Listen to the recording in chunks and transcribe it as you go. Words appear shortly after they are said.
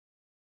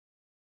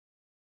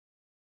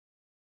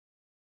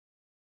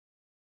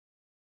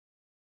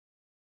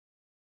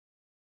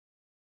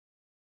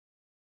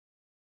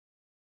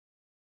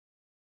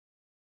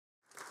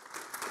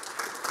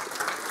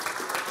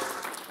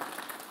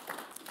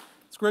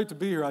great to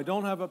be here. I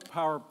don't have a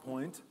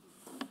PowerPoint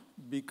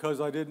because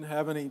I didn't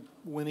have any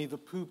Winnie the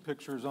Pooh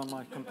pictures on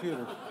my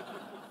computer.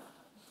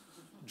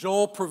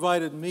 Joel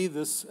provided me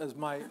this as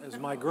my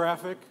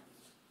graphic.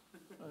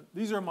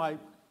 These are my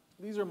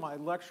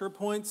lecture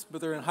points,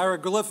 but they're in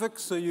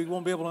hieroglyphics, so you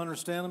won't be able to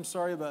understand them.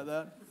 Sorry about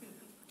that.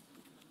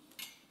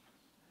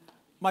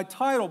 My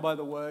title, by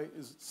the way,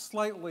 is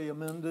slightly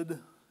amended.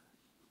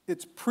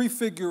 It's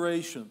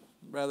Prefiguration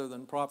rather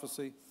than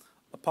Prophecy,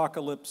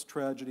 Apocalypse,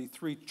 Tragedy,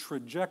 3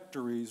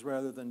 trajectories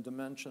rather than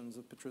dimensions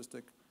of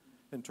patristic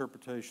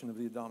interpretation of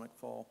the Adamic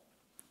fall.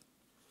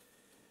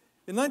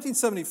 In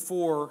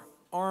 1974,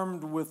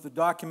 armed with the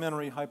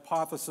documentary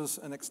hypothesis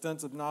and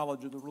extensive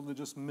knowledge of the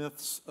religious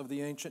myths of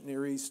the ancient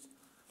Near East,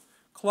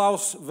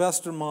 Klaus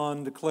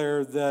Westermann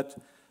declared that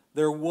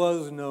there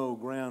was no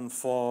grand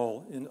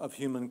fall of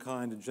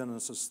humankind in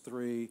Genesis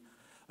 3,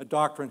 a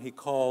doctrine he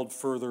called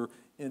further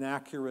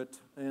inaccurate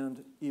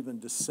and even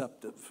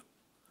deceptive.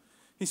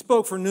 He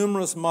spoke for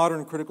numerous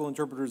modern critical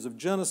interpreters of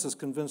Genesis,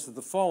 convinced that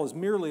the fall is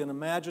merely an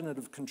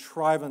imaginative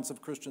contrivance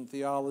of Christian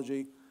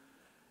theology,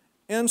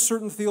 and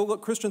certain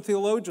Christian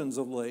theologians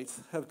of late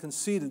have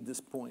conceded this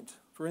point.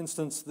 For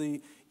instance,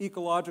 the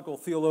ecological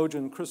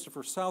theologian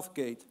Christopher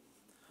Southgate,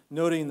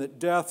 noting that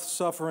death,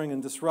 suffering,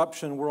 and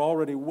disruption were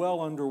already well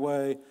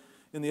underway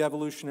in the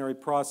evolutionary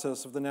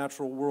process of the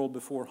natural world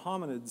before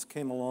hominids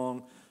came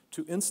along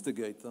to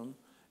instigate them,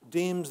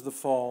 deems the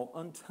fall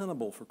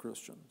untenable for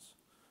Christians.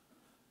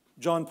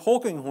 John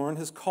Polkinghorne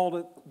has called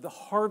it the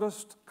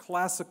hardest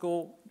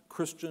classical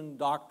Christian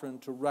doctrine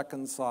to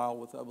reconcile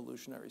with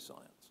evolutionary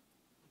science.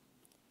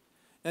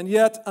 And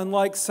yet,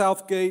 unlike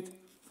Southgate,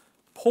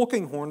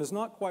 Polkinghorne is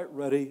not quite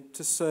ready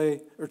to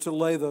say or to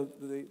lay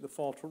the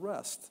fall to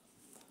rest.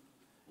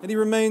 And he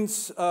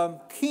remains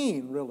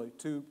keen, really,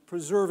 to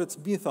preserve its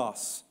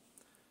mythos,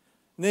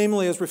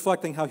 namely as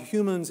reflecting how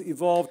humans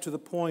evolved to the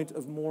point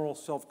of moral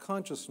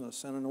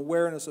self-consciousness and an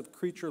awareness of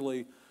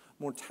creaturely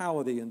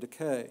mortality and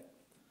decay,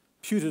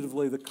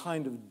 putatively the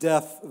kind of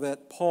death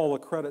that Paul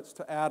accredits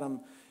to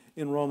Adam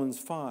in Romans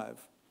 5.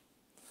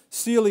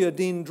 Celia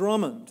Dean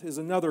Drummond is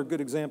another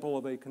good example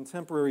of a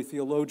contemporary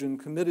theologian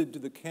committed to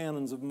the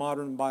canons of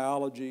modern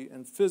biology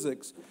and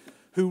physics,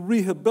 who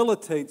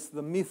rehabilitates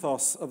the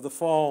mythos of the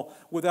fall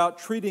without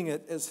treating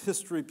it as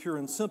history pure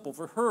and simple.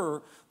 For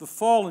her, the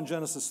fall in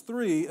Genesis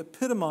 3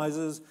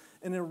 epitomizes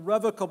an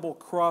irrevocable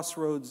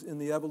crossroads in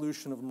the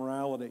evolution of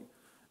morality,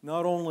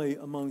 not only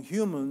among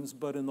humans,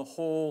 but in the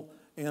whole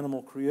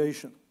animal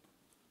creation.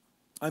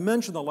 I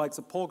mention the likes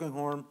of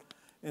Polkinghorne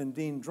and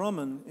Dean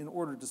Drummond in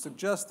order to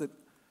suggest that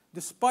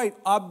despite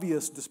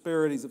obvious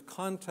disparities of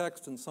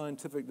context and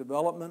scientific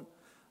development,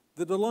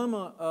 the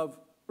dilemma of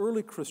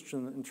early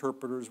Christian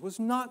interpreters was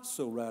not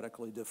so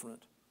radically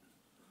different.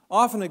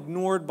 Often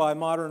ignored by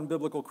modern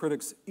biblical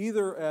critics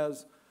either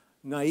as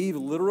naive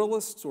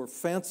literalists or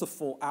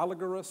fanciful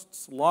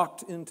allegorists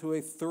locked into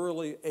a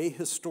thoroughly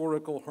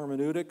ahistorical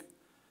hermeneutic,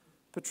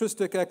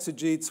 patristic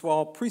exegetes,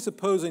 while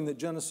presupposing that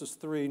Genesis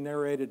 3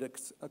 narrated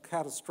a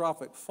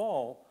catastrophic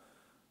fall,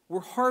 were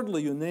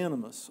hardly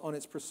unanimous on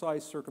its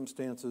precise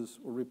circumstances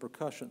or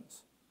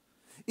repercussions.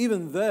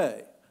 Even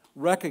they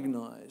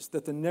recognized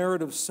that the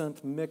narrative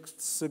sent mixed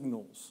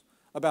signals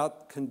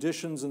about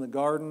conditions in the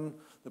garden,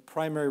 the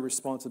primary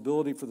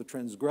responsibility for the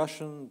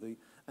transgression, the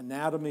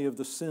anatomy of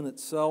the sin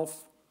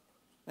itself,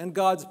 and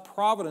God's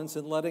providence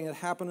in letting it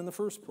happen in the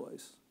first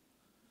place.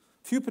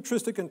 Few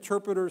patristic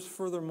interpreters,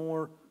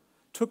 furthermore,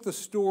 took the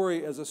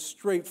story as a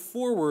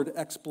straightforward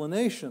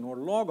explanation, or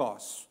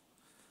logos,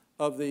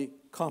 of the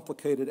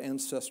complicated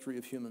ancestry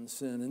of human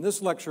sin. In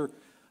this lecture,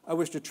 I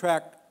wish to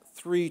track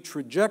 3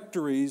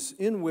 trajectories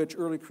in which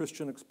early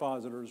Christian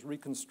expositors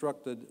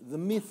reconstructed the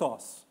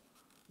mythos,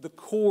 the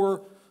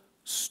core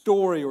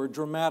story or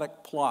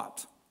dramatic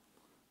plot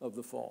of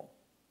the fall.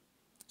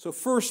 So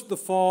first, the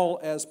fall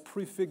as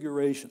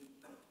prefiguration.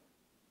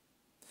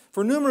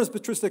 For numerous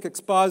patristic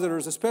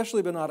expositors,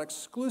 especially but not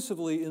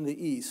exclusively in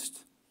the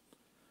East,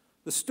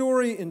 the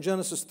story in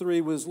Genesis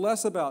 3 was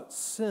less about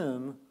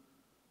sin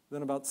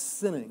than about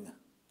sinning,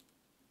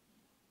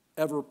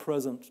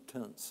 ever-present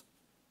tense.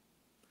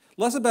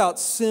 Less about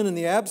sin in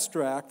the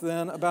abstract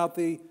than about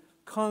the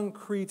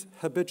concrete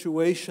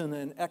habituation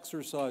and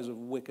exercise of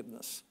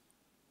wickedness.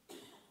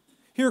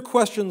 Here,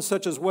 questions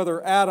such as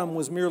whether Adam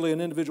was merely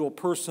an individual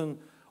person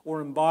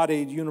or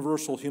embodied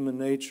universal human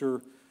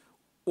nature,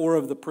 or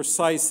of the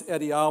precise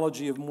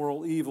etiology of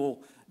moral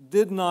evil,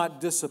 did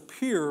not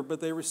disappear,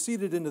 but they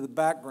receded into the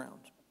background.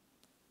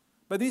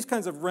 By these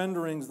kinds of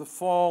renderings, the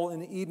fall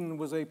in Eden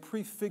was a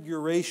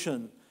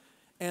prefiguration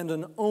and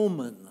an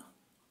omen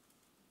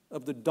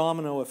of the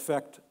domino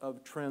effect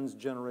of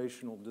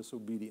transgenerational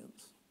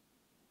disobedience.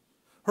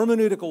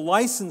 Hermeneutical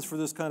license for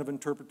this kind of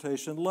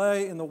interpretation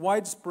lay in the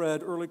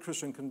widespread early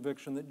Christian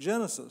conviction that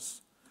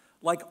Genesis,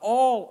 like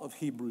all of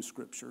Hebrew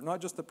Scripture,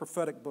 not just the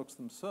prophetic books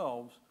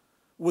themselves,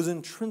 was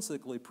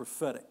intrinsically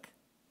prophetic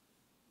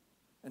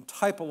and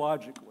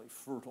typologically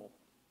fertile.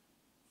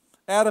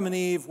 Adam and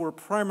Eve were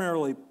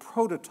primarily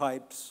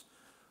prototypes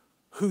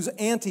whose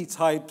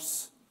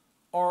antitypes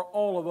are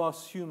all of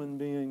us human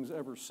beings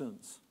ever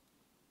since.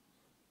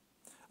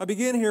 I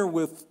begin here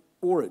with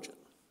Origen,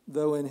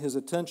 though in his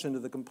attention to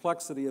the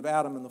complexity of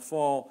Adam and the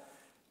fall,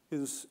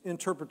 his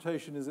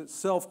interpretation is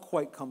itself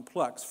quite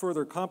complex,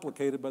 further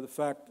complicated by the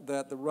fact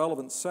that the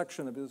relevant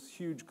section of his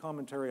huge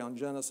commentary on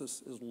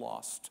Genesis is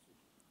lost.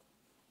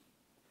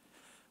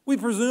 We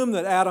presume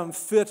that Adam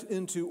fit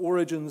into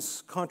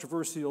Origen's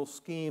controversial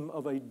scheme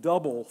of a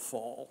double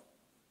fall.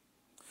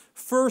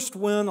 First,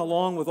 when,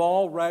 along with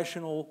all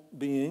rational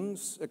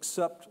beings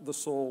except the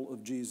soul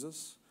of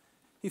Jesus,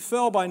 he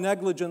fell by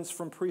negligence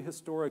from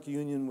prehistoric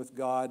union with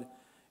God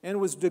and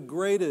was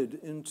degraded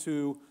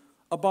into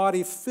a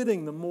body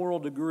fitting the moral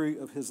degree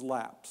of his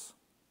lapse.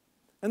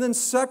 And then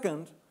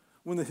second,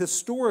 when the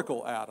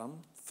historical Adam,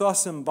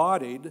 thus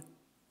embodied,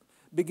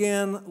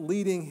 began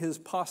leading his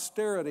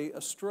posterity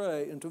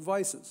astray into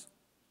vices.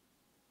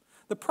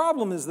 The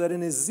problem is that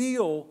in his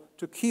zeal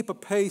to keep a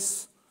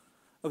pace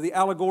of the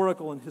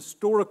allegorical and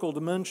historical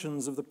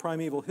dimensions of the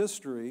primeval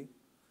history,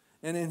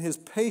 and in his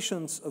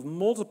patience of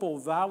multiple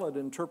valid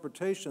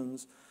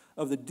interpretations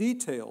of the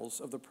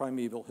details of the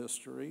primeval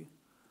history,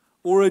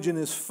 Origen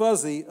is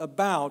fuzzy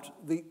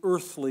about the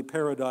earthly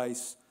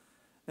paradise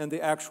and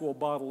the actual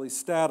bodily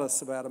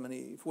status of Adam and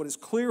Eve. What is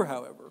clear,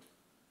 however,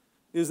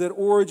 is that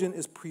Origen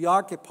is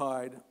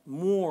preoccupied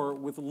more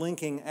with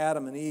linking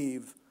Adam and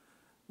Eve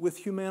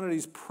with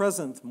humanity's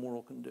present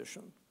moral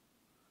condition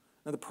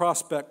and the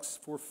prospects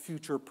for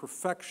future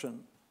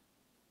perfection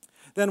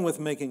than with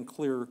making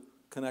clear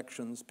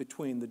connections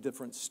between the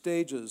different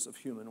stages of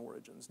human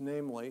origins,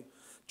 namely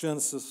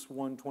Genesis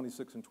 1,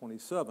 26 and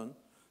 27,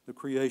 the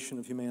creation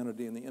of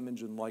humanity in the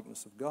image and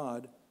likeness of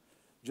God,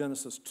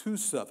 Genesis 2,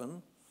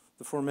 7,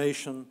 the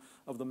formation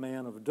of the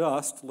man of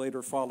dust,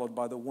 later followed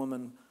by the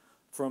woman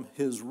from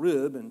his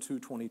rib in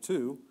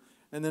 2:22,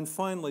 and then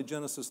finally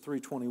Genesis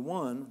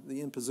 3:21, the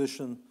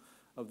imposition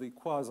of the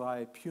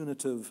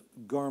quasi-punitive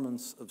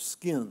garments of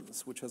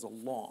skins, which has a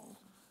long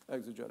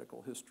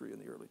exegetical history in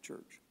the early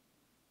church.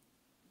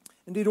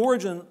 Indeed,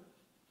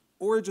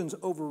 Origen's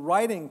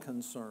overriding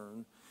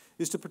concern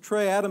is to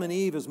portray Adam and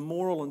Eve as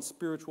moral and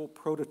spiritual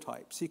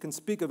prototypes. He can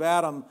speak of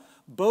Adam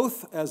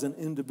both as an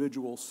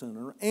individual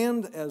sinner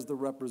and as the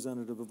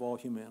representative of all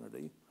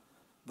humanity.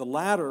 The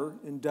latter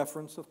in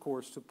deference, of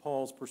course, to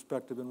Paul's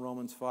perspective in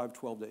Romans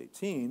 5:12 to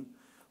 18,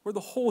 where the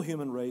whole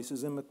human race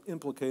is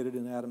implicated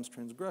in Adam's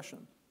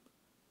transgression.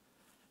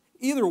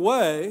 Either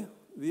way,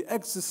 the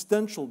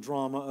existential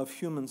drama of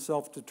human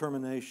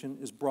self-determination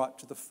is brought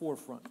to the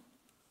forefront.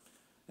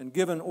 And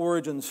given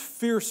Origen's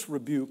fierce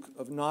rebuke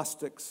of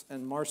Gnostics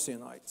and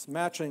Marcionites,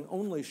 matching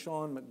only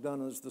Sean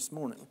McDonough's this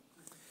morning,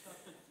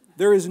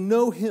 there is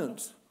no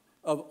hint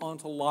of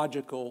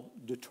ontological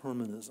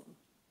determinism.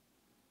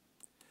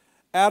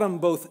 Adam,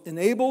 both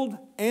enabled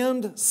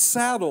and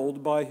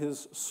saddled by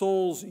his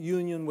soul's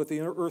union with the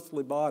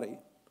earthly body,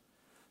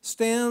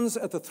 stands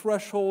at the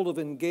threshold of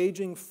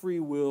engaging free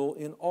will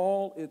in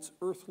all its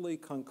earthly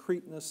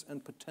concreteness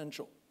and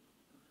potential.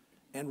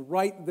 And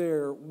right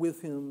there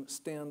with him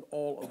stand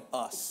all of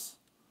us,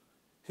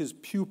 his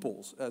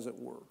pupils, as it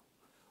were,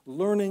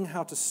 learning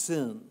how to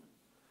sin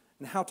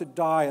and how to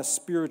die a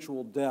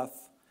spiritual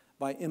death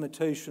by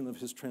imitation of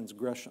his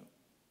transgression.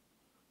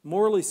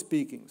 Morally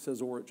speaking,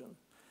 says Origen,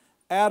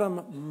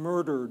 Adam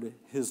murdered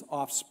his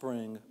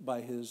offspring by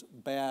his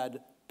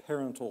bad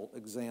parental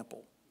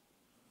example,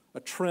 a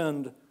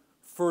trend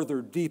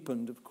further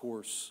deepened, of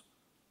course,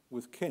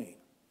 with Cain.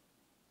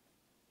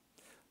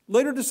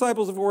 Later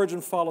disciples of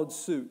Origen followed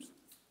suit,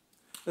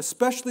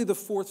 especially the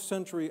 4th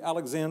century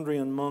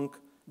Alexandrian monk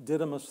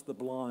Didymus the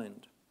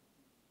Blind.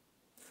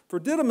 For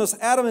Didymus,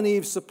 Adam and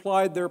Eve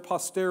supplied their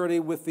posterity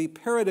with the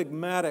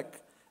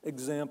paradigmatic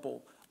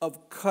example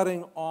of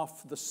cutting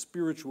off the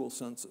spiritual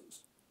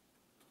senses,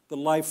 the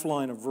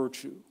lifeline of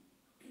virtue,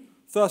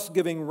 thus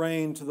giving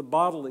rein to the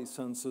bodily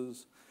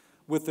senses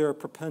with their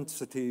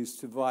propensities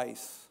to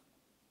vice.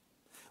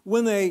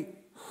 When they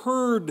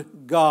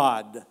heard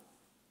God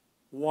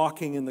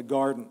walking in the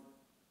garden,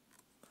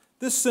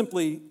 this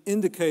simply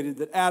indicated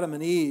that Adam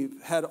and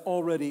Eve had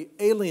already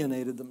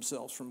alienated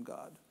themselves from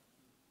God,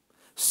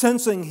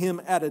 sensing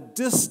him at a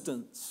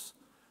distance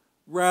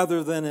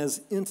rather than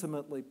as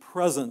intimately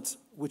present,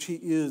 which he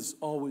is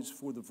always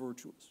for the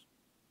virtuous.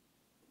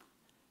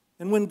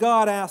 And when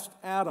God asked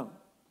Adam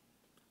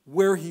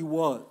where he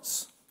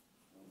was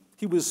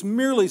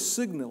merely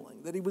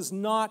signaling that he was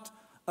not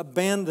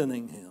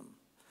abandoning him,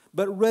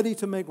 but ready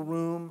to make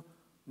room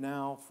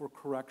now for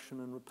correction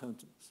and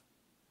repentance.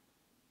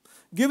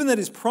 Given that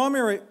his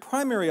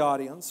primary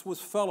audience was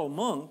fellow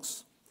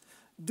monks,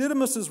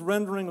 Didymus's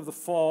rendering of the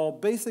fall,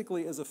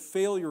 basically as a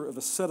failure of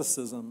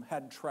asceticism,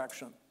 had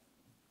traction.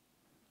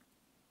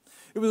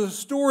 It was a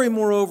story,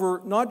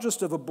 moreover, not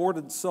just of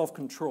aborted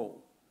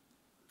self-control,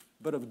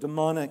 but of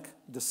demonic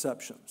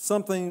deception,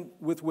 something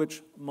with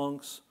which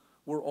monks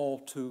were all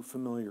too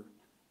familiar.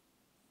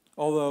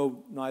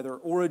 Although neither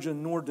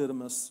Origen nor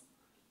Didymus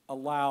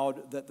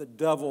allowed that the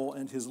devil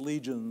and his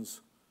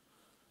legions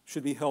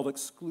should be held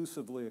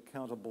exclusively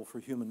accountable for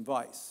human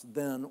vice,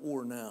 then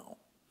or now.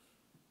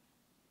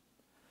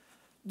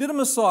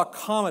 Didymus saw a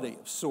comedy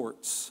of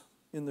sorts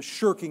in the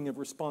shirking of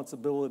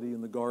responsibility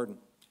in the garden.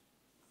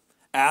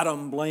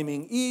 Adam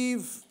blaming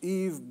Eve,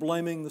 Eve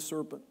blaming the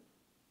serpent.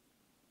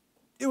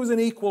 It was an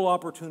equal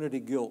opportunity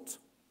guilt.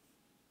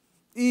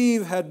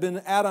 Eve had been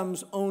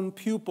Adam's own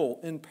pupil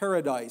in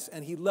paradise,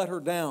 and he let her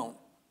down.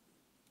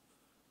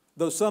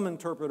 Though some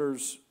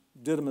interpreters,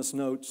 Didymus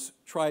notes,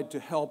 tried to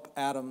help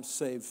Adam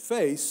save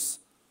face,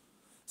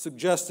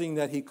 suggesting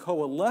that he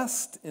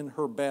coalesced in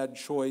her bad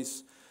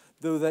choice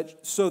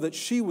so that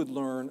she would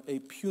learn a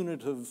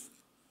punitively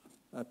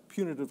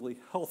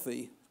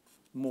healthy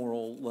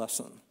moral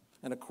lesson.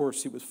 And of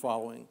course, he was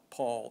following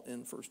Paul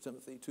in 1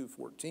 Timothy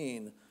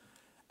 2:14.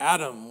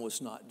 Adam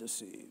was not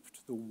deceived.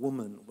 The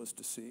woman was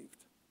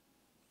deceived.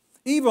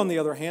 Eve, on the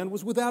other hand,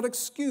 was without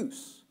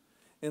excuse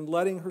in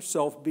letting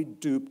herself be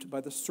duped by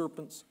the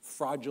serpent's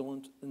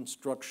fraudulent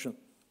instruction.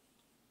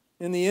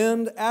 In the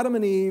end, Adam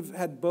and Eve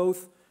had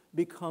both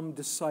become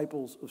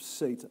disciples of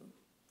Satan,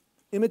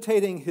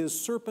 imitating his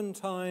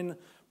serpentine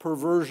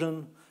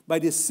perversion by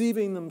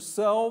deceiving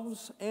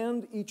themselves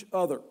and each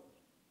other.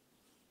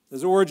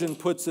 As Origen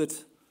puts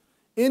it,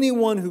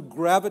 anyone who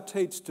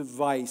gravitates to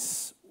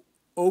vice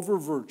over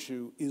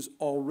virtue is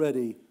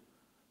already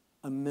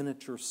a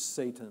miniature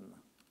Satan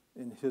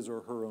in his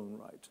or her own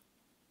right.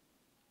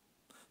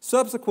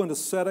 Subsequent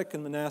ascetic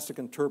and monastic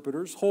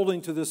interpreters,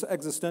 holding to this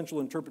existential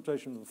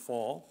interpretation of the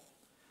fall,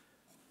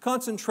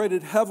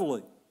 concentrated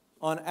heavily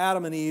on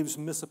Adam and Eve's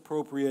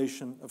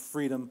misappropriation of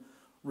freedom,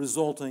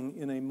 resulting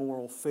in a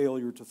moral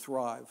failure to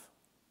thrive.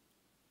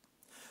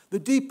 The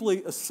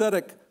deeply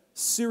ascetic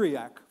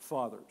Syriac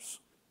fathers,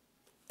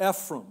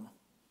 Ephraim,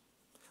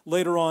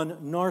 later on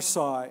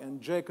Narsai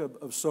and Jacob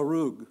of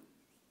Sarug,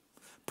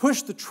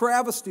 pushed the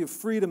travesty of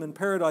freedom in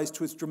paradise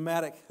to its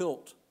dramatic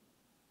hilt.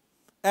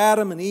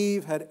 Adam and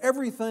Eve had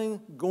everything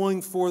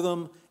going for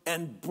them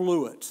and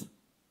blew it.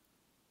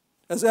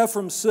 As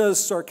Ephraim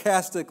says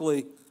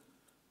sarcastically,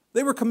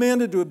 they were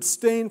commanded to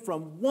abstain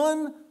from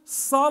one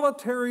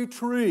solitary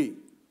tree,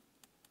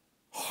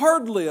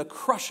 hardly a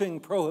crushing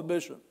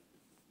prohibition.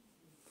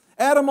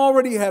 Adam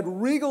already had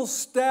regal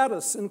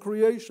status in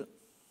creation.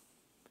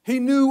 He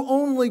knew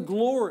only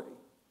glory,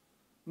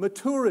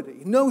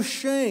 maturity, no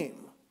shame.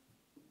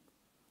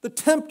 The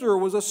tempter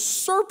was a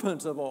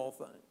serpent of all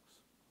things.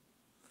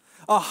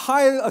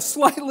 A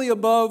slightly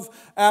above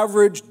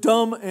average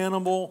dumb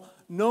animal,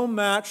 no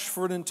match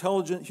for an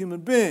intelligent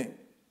human being.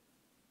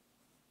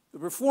 The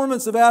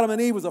performance of Adam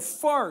and Eve was a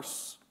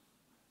farce,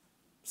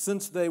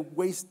 since they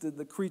wasted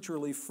the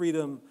creaturely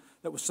freedom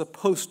that was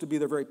supposed to be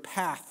their very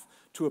path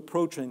to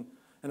approaching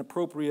and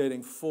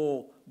appropriating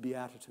full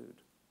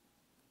beatitude.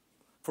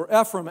 For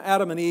Ephraim,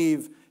 Adam and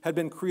Eve had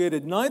been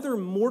created neither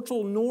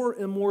mortal nor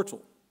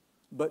immortal,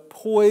 but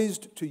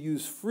poised to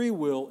use free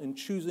will in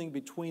choosing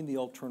between the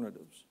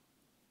alternatives.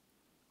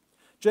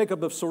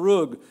 Jacob of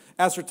Sarug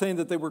ascertained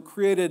that they were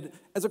created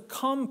as a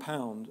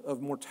compound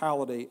of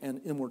mortality and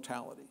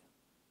immortality,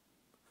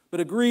 but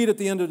agreed at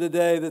the end of the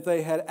day that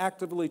they had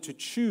actively to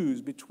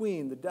choose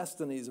between the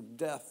destinies of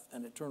death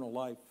and eternal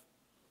life.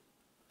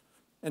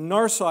 And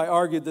Narsai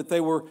argued that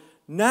they were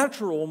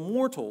natural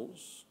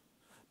mortals,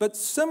 but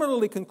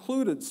similarly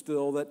concluded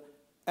still that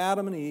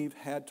Adam and Eve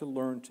had to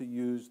learn to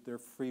use their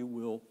free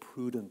will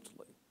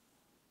prudently.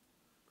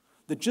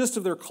 The gist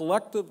of their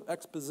collective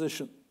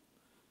exposition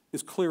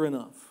is clear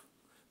enough.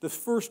 The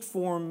first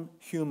form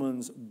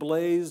humans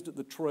blazed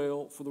the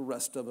trail for the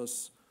rest of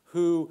us,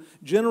 who,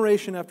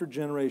 generation after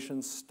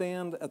generation,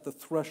 stand at the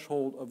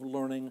threshold of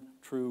learning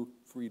true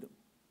freedom.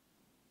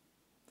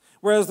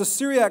 Whereas the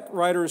Syriac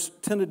writers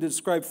tended to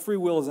describe free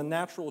will as a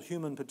natural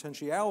human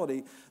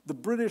potentiality, the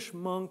British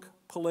monk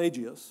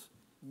Pelagius,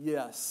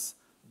 yes,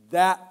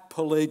 that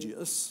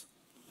Pelagius,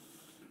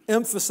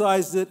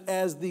 emphasized it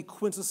as the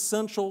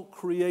quintessential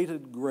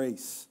created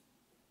grace.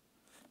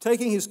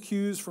 Taking his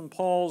cues from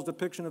Paul's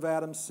depiction of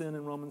Adam's sin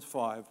in Romans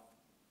 5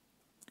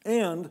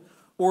 and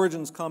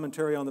Origen's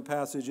commentary on the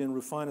passage in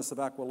Rufinus of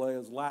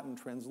Aquileia's Latin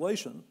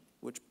translation,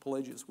 which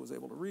Pelagius was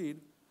able to read,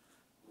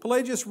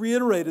 Pelagius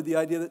reiterated the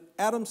idea that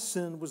Adam's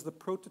sin was the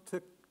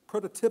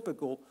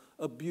prototypical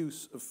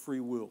abuse of free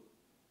will,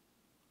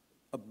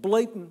 a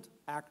blatant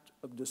act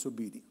of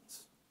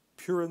disobedience,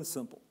 pure and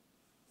simple.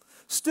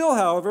 Still,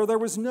 however, there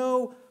was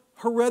no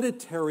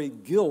hereditary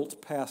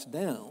guilt passed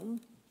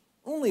down,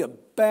 only a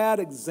bad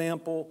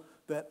example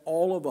that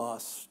all of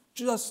us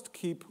just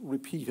keep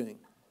repeating.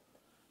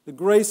 The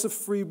grace of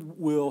free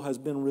will has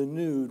been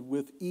renewed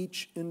with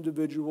each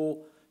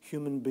individual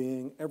human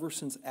being ever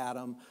since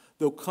Adam,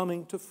 though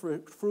coming to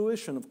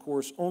fruition, of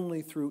course,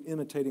 only through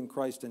imitating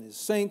Christ and his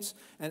saints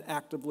and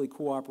actively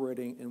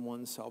cooperating in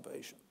one's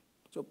salvation.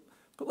 So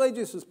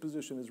Pelagius'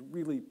 position is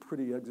really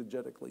pretty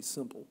exegetically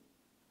simple.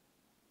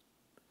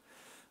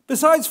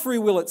 Besides free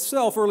will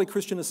itself, early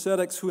Christian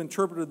ascetics who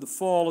interpreted the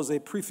fall as a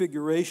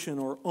prefiguration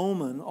or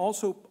omen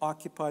also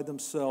occupied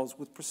themselves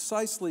with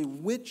precisely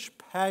which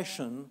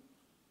passion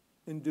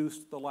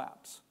induced the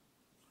lapse,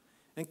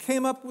 and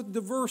came up with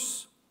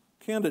diverse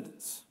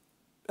candidates.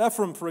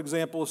 Ephraim, for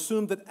example,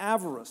 assumed that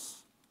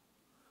avarice,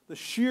 The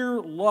sheer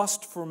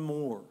lust for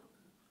more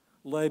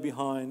lay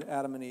behind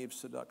Adam and Eve's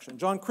seduction.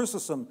 John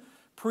Chrysostom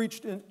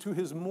preached to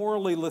his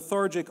morally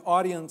lethargic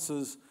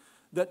audiences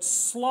that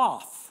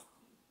sloth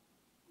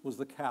was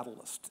the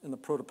catalyst in the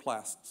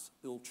protoplast's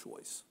ill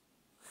choice.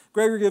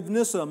 Gregory of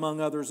Nyssa, among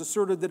others,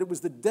 asserted that it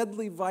was the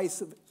deadly vice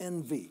of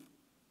envy,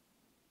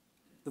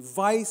 the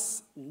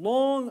vice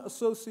long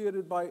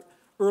associated by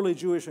early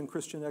Jewish and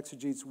Christian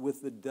exegetes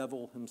with the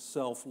devil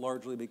himself,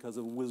 largely because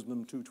of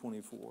Wisdom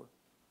 2:24.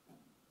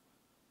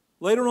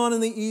 Later on in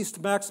the East,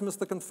 Maximus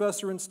the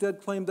Confessor instead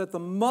claimed that the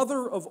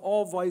mother of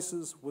all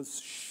vices was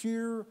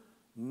sheer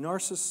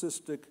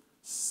narcissistic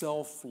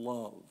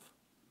self-love,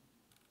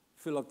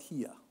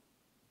 philotia.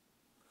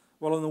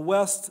 While in the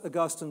West,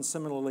 Augustine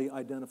similarly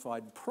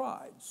identified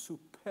pride,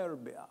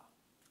 superbia,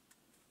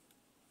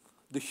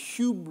 the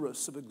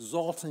hubris of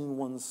exalting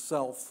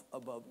oneself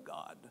above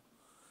God,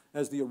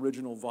 as the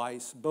original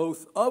vice,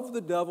 both of the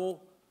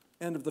devil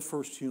and of the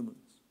first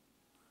humans,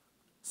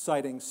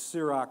 citing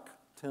Sirach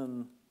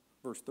 10,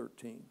 verse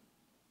 13.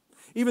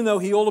 Even though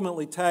he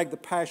ultimately tagged the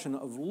passion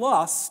of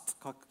lust,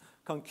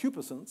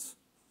 concupiscence,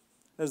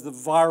 as the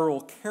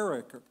viral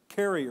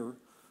carrier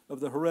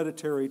of the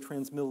hereditary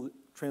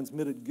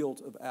transmitted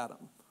guilt of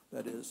Adam,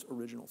 that is,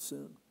 original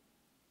sin.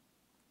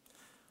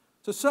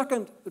 So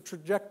second, the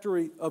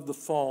trajectory of the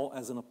fall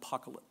as an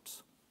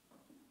apocalypse.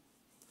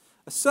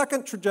 A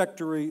second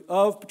trajectory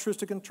of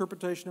patristic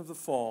interpretation of the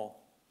fall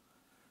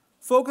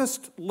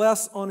focused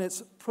less on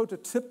its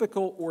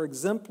prototypical or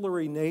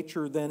exemplary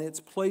nature than its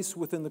place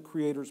within the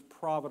Creator's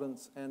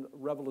providence and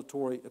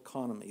revelatory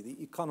economy, the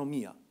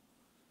economia.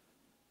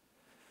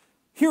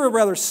 Here, a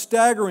rather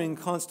staggering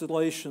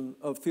constellation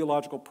of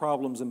theological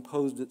problems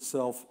imposed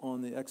itself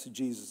on the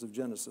exegesis of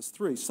Genesis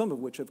 3, some of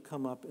which have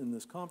come up in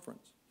this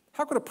conference.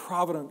 How could a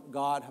provident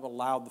God have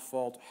allowed the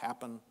fall to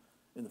happen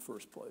in the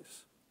first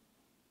place?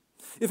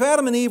 If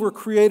Adam and Eve were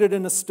created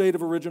in a state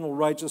of original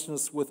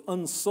righteousness with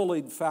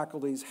unsullied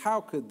faculties, how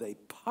could they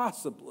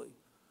possibly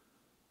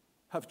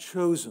have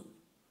chosen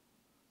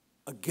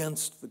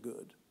against the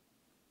good?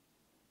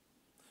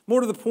 More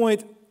to the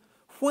point,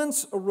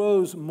 whence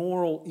arose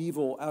moral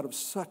evil out of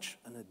such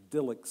an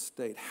idyllic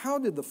state? How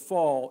did the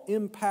fall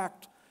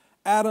impact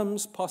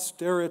Adam's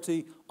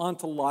posterity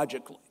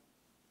ontologically?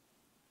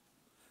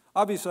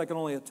 Obviously, I can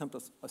only attempt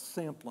a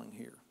sampling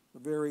here, a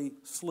very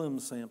slim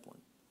sampling.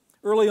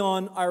 Early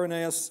on,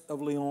 Irenaeus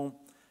of Lyon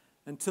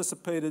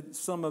anticipated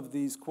some of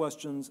these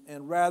questions,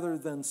 and rather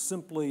than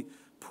simply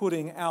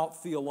putting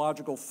out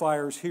theological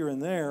fires here and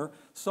there,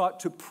 sought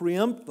to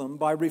preempt them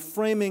by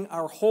reframing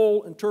our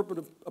whole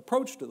interpretive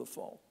approach to the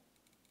fall.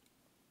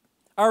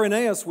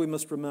 Irenaeus, we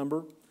must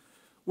remember,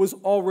 was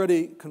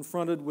already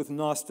confronted with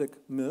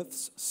Gnostic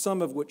myths,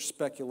 some of which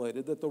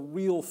speculated that the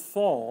real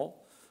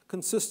fall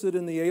consisted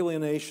in the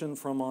alienation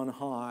from on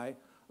high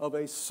of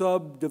a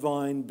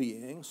sub-divine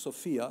being,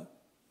 Sophia,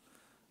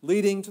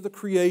 leading to the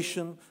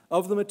creation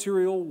of the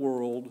material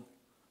world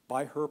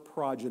by her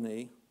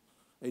progeny,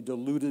 a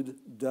deluded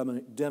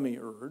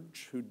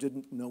demiurge who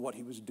didn't know what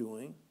he was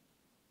doing.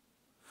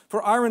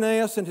 For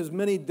Irenaeus and his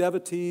many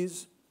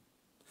devotees,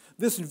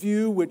 this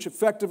view, which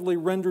effectively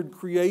rendered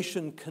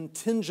creation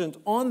contingent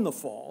on the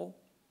fall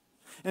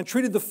and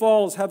treated the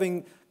fall as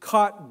having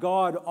caught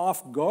God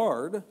off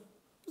guard,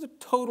 was a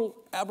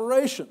total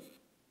aberration.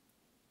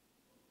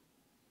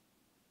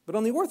 But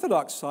on the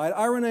Orthodox side,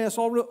 Irenaeus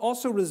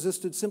also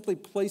resisted simply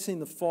placing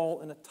the fall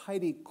in a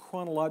tidy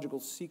chronological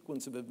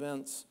sequence of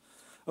events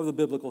of the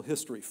biblical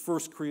history.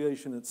 First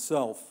creation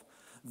itself,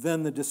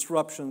 then the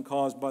disruption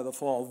caused by the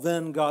fall,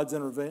 then God's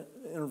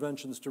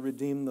interventions to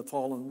redeem the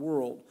fallen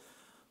world,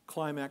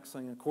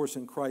 climaxing, of course,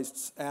 in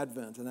Christ's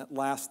advent, and at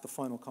last the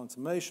final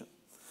consummation.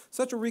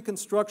 Such a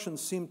reconstruction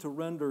seemed to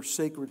render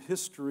sacred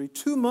history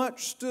too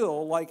much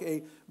still like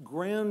a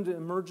grand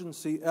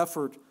emergency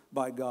effort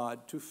by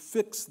God to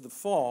fix the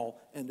fall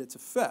and its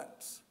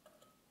effects.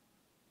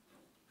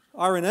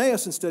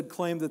 Irenaeus instead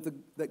claimed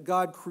that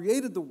God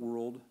created the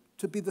world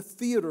to be the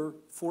theater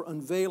for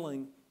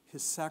unveiling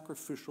his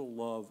sacrificial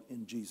love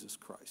in Jesus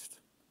Christ,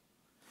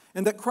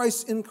 and that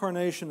Christ's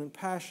incarnation and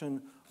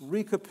passion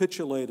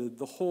recapitulated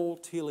the whole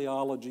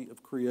teleology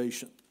of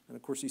creation. And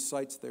of course he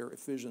cites there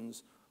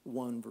Ephesians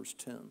 1, verse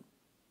 10.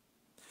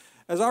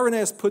 As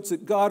Irenaeus puts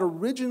it, God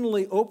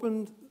originally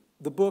opened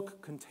the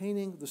book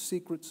containing the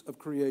secrets of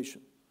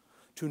creation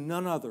to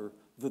none other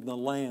than the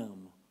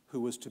Lamb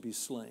who was to be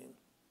slain.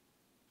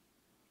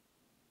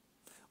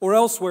 Or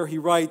elsewhere he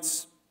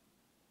writes,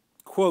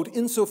 quote,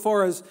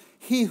 "Insofar as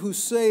he who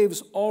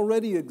saves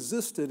already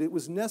existed, it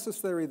was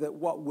necessary that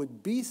what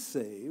would be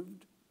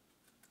saved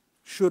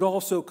should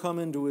also come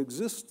into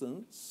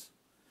existence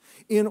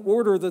in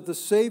order that the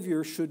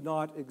Savior should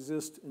not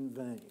exist in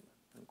vain."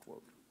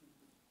 Unquote.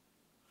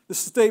 This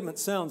statement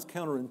sounds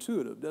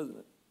counterintuitive, doesn't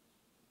it?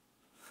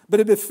 But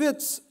it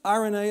befits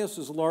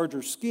Irenaeus'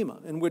 larger schema,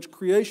 in which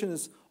creation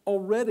is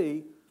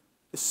already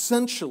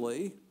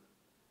essentially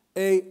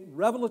a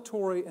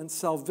revelatory and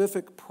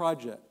salvific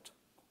project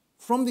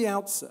from the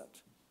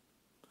outset.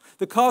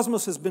 The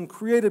cosmos has been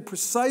created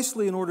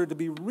precisely in order to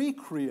be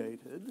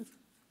recreated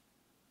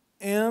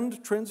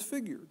and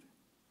transfigured.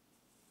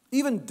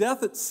 Even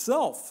death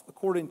itself,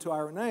 according to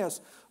Irenaeus,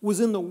 was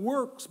in the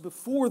works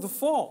before the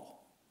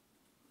fall.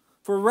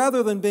 For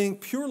rather than being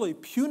purely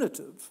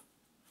punitive,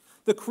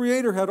 the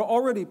Creator had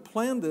already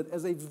planned it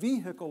as a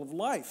vehicle of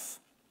life.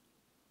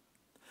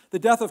 The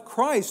death of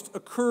Christ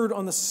occurred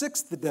on the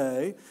sixth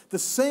day, the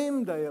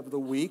same day of the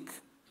week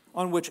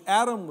on which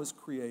Adam was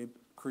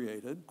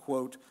created,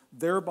 quote,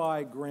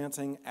 thereby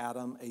granting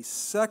Adam a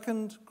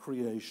second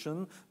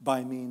creation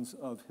by means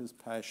of his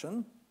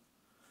passion,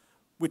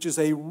 which is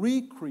a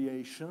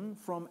recreation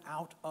from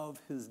out of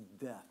his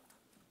death,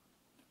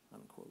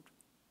 unquote.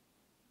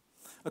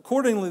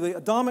 Accordingly, the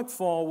Adamic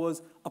fall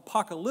was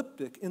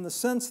apocalyptic in the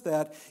sense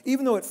that,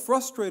 even though it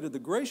frustrated the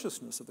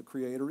graciousness of the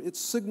Creator, it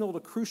signaled a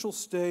crucial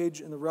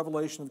stage in the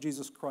revelation of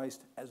Jesus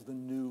Christ as the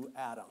new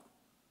Adam.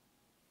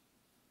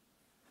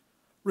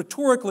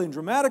 Rhetorically and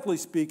dramatically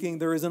speaking,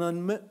 there is an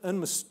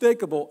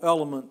unmistakable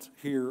element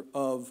here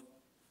of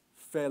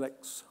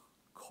felix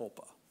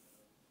culpa,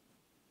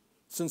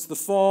 since the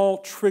fall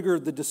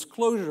triggered the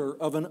disclosure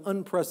of an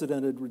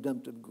unprecedented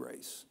redemptive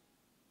grace.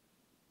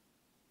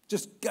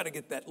 Just got to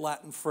get that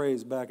Latin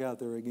phrase back out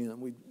there again.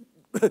 We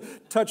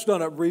touched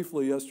on it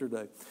briefly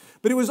yesterday.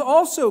 But it was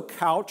also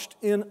couched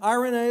in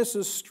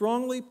Irenaeus'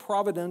 strongly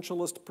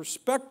providentialist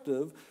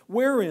perspective,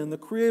 wherein the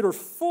Creator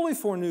fully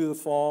foreknew the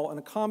fall and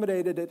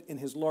accommodated it in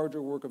his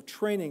larger work of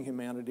training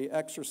humanity to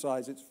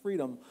exercise its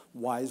freedom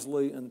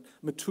wisely and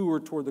mature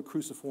toward the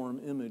cruciform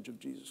image of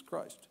Jesus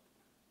Christ.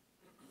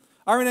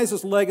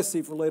 Irenaeus'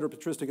 legacy for later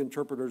patristic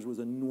interpreters was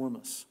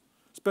enormous,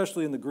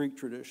 especially in the Greek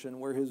tradition,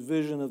 where his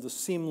vision of the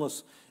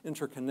seamless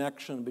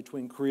interconnection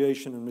between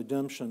creation and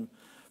redemption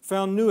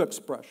found new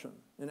expression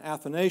in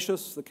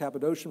Athanasius, the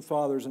Cappadocian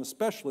Fathers, and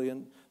especially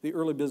in the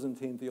early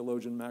Byzantine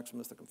theologian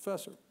Maximus the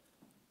Confessor.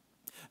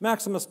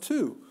 Maximus,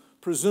 too,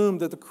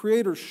 presumed that the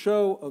Creator's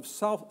show of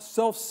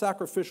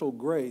self-sacrificial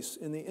grace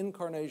in the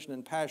incarnation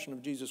and passion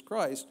of Jesus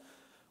Christ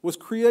was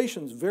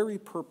creation's very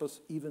purpose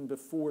even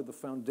before the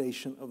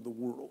foundation of the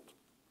world.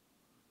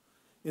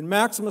 In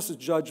Maximus'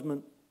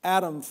 judgment,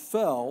 Adam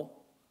fell,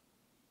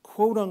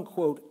 quote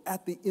unquote,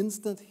 at the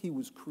instant he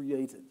was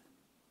created,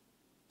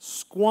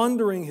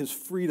 squandering his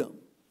freedom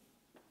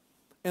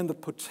and the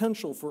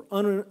potential for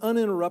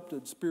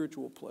uninterrupted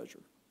spiritual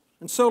pleasure.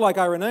 And so, like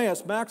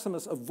Irenaeus,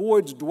 Maximus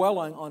avoids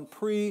dwelling on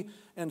pre-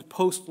 and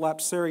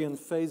post-lapsarian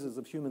phases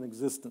of human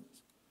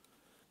existence.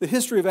 The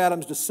history of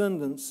Adam's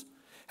descendants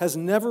has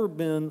never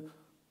been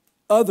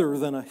other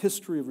than a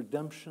history of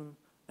redemption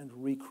and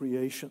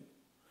recreation,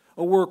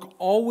 a work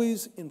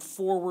always in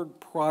forward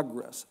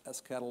progress,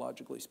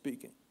 eschatologically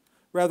speaking,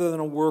 rather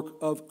than a work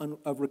of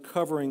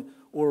recovering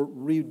or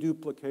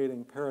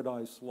reduplicating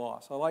paradise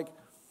lost. I like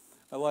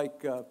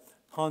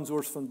Hans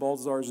Urs von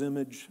Balthasar's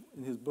image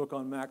in his book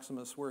on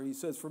Maximus, where he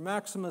says, for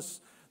Maximus,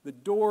 the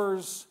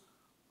doors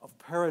of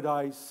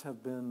paradise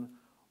have been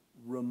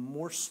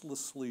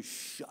remorselessly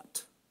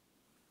shut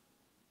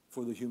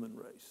for the human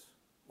race.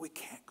 We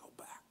can't go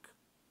back.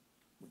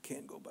 We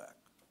can't go back.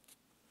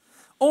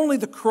 Only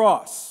the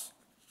cross,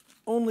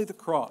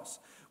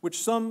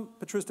 which some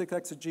patristic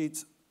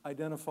exegetes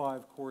identify,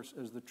 of course,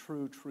 as the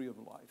true tree of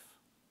life,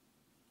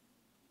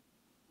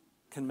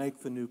 can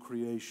make the new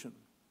creation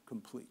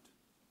complete.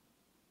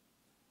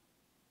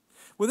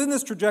 Within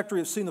this trajectory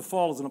of seeing the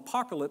fall as an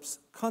apocalypse,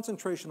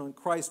 concentration on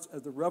Christ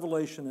as the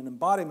revelation and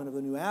embodiment of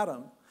the new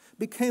Adam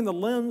became the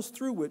lens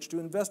through which to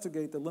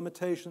investigate the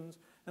limitations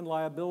and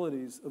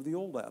liabilities of the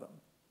old Adam.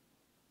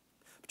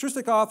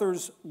 Patristic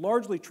authors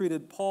largely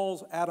treated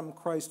Paul's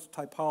Adam-Christ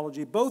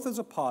typology both as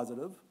a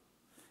positive,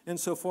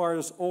 insofar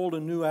as old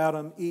and new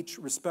Adam each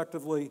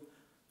respectively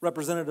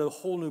represented a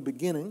whole new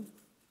beginning,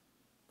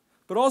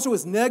 but also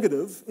as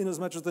negative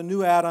inasmuch as the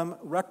new Adam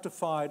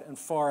rectified and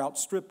far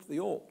outstripped the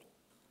old.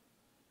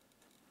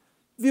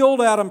 The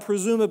old Adam,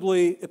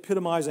 presumably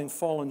epitomizing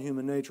fallen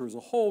human nature as a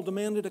whole,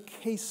 demanded a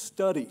case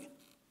study.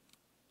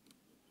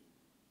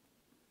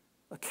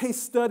 A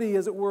case study,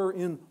 as it were,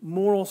 in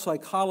moral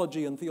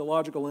psychology and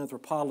theological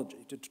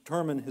anthropology to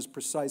determine his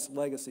precise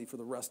legacy for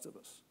the rest of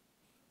us.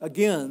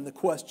 Again, the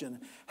question,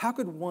 how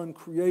could one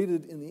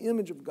created in the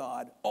image of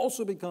God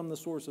also become the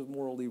source of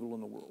moral evil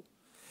in the world?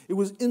 It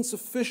was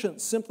insufficient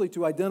simply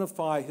to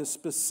identify his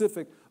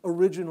specific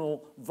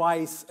original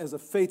vice as a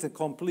fait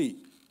accompli.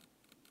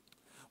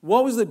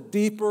 What was the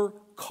deeper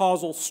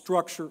causal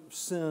structure of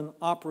sin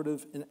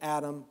operative in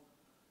Adam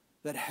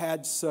that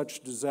had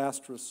such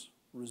disastrous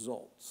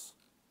results?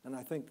 And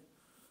I think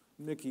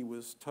Mickey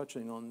was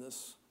touching on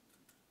this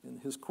in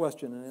his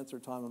question and answer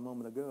time a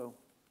moment ago.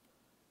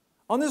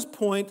 On this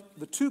point,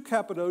 the two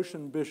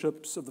Cappadocian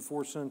bishops of the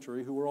 4th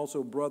century, who were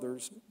also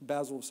brothers,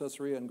 Basil of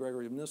Caesarea and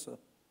Gregory of Nyssa,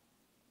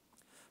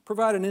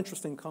 provide an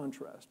interesting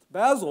contrast.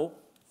 Basil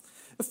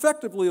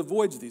effectively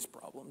avoids these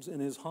problems in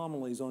his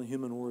homilies on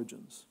human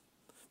origins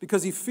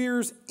because he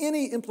fears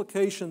any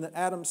implication that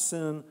Adam's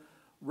sin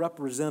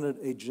represented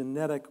a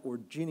genetic or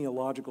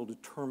genealogical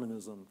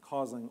determinism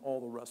causing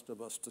all the rest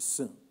of us to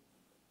sin.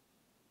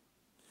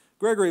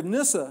 Gregory of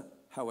Nyssa,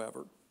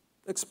 however,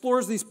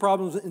 explores these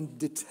problems in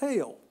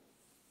detail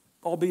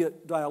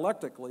albeit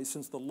dialectically,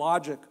 since the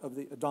logic of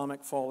the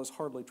Adamic fall is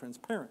hardly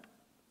transparent.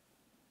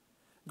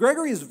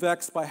 Gregory is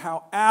vexed by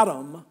how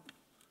Adam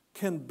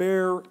can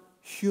bear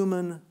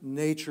human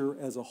nature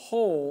as a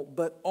whole,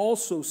 but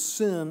also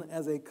sin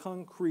as a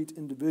concrete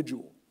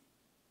individual.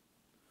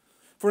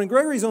 For in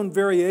Gregory's own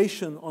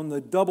variation on the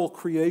double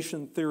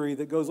creation theory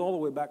that goes all the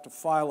way back to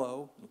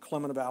Philo,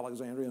 Clement of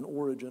Alexandria, and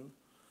Origen,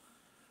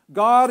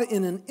 God,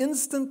 in an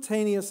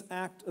instantaneous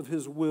act of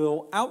his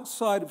will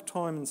outside of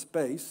time and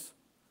space,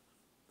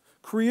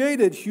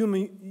 created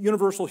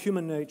universal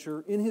human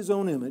nature in his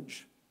own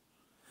image,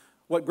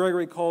 what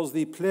Gregory calls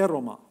the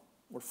pleroma,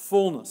 or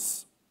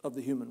fullness of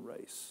the human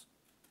race,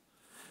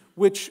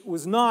 which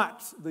was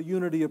not the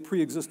unity of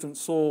pre-existent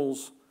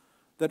souls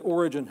that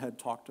Origen had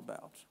talked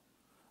about,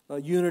 a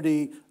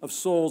unity of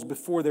souls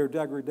before their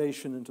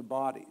degradation into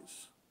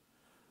bodies,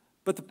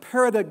 but the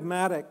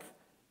paradigmatic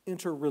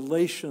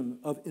interrelation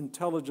of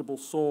intelligible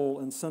soul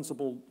and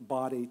sensible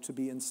body to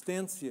be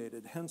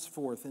instantiated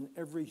henceforth in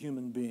every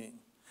human being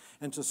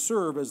and to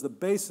serve as the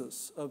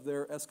basis of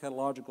their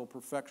eschatological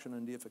perfection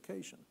and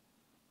deification.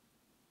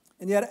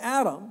 And yet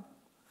Adam,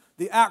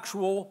 the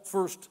actual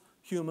first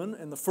human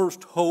and the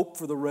first hope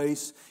for the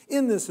race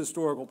in this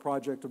historical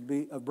project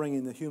of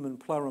bringing the human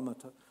pleroma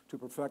to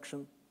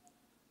perfection,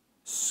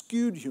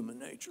 skewed human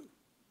nature,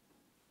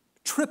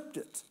 tripped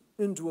it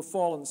into a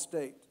fallen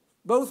state,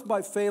 both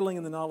by failing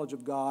in the knowledge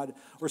of God,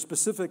 or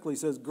specifically,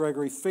 says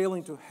Gregory,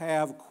 failing to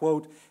have,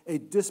 quote, a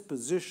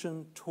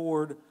disposition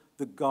toward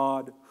the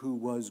God who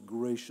was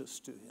gracious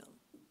to him,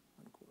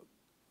 unquote.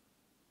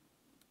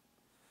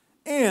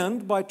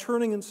 And by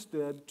turning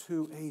instead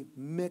to a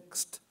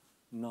mixed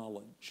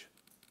knowledge,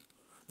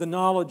 the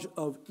knowledge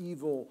of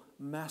evil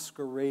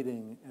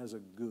masquerading as a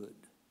good.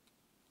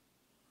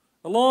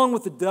 Along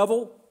with the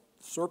devil,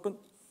 the serpent,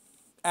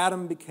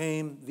 Adam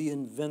became the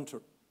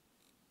inventor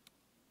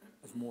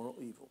of moral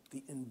evil,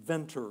 the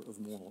inventor of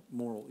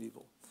moral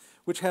evil,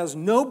 which has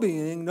no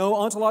being, no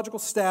ontological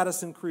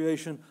status in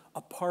creation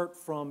apart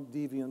from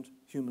deviant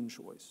human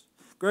choice.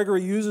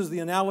 Gregory uses the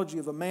analogy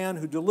of a man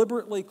who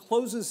deliberately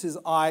closes his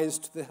eyes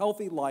to the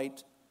healthy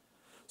light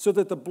so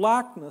that the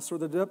blackness or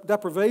the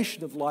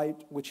deprivation of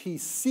light which he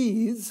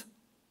sees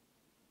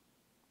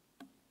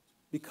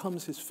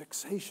becomes his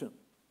fixation,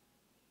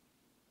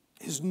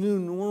 his new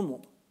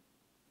normal,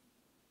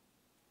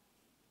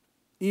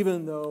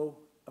 even though,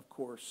 of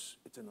course,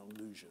 it's an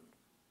illusion.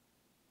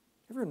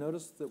 You ever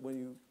notice that when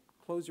you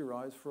close your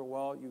eyes for a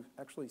while, you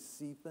actually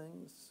see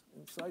things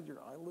inside your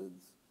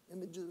eyelids,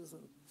 images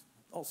and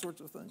all sorts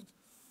of things?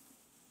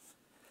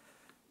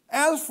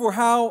 As for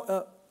how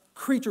a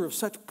creature of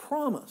such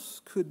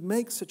promise could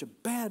make such a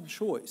bad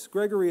choice,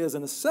 Gregory, as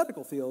an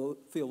ascetical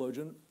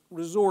theologian,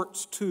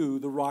 resorts to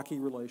the rocky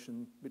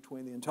relation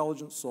between the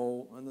intelligent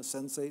soul and the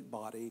sensate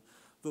body,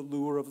 the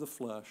lure of the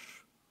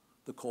flesh,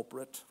 the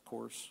culprit, of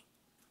course.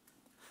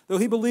 Though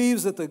he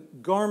believes that the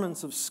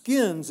garments of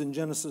skins in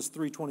Genesis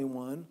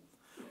 3:21,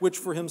 which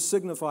for him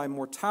signify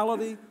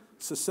mortality,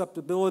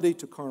 susceptibility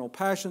to carnal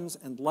passions,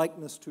 and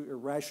likeness to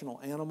irrational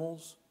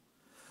animals,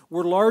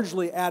 were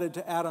largely added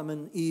to Adam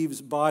and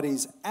Eve's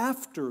bodies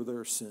after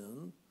their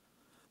sin,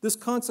 this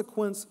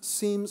consequence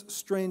seems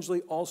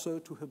strangely also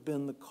to have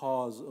been the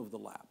cause of the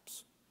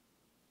lapse.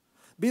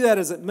 Be that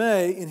as it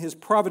may, in his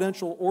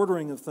providential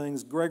ordering of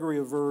things, Gregory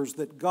avers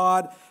that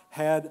God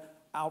had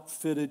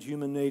outfitted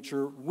human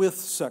nature with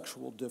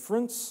sexual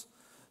difference,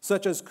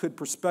 such as could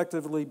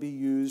prospectively be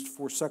used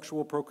for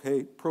sexual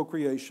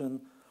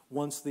procreation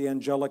once the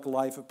angelic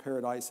life of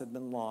paradise had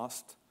been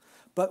lost.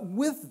 But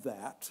with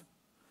that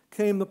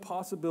came the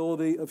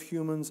possibility of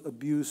humans'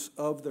 abuse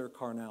of their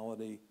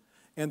carnality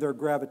and their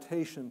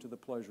gravitation to the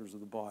pleasures of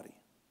the body.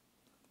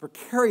 The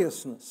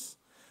precariousness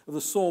of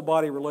the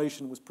soul-body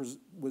relation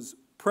was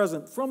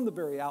present from the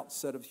very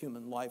outset of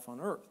human life on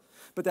earth.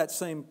 But that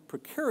same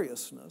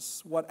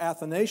precariousness, what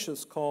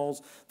Athanasius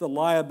calls the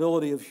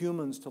liability of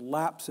humans to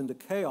lapse into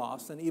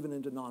chaos and even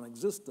into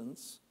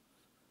non-existence,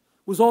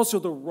 was also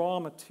the raw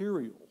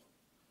material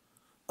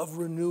of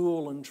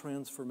renewal and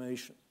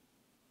transformation,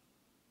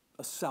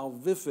 a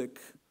salvific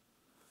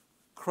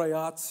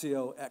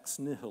creatio ex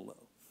nihilo.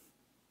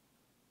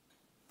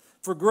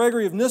 For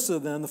Gregory of Nyssa,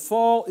 then, the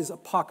fall is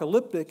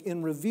apocalyptic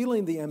in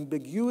revealing the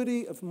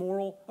ambiguity of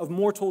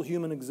mortal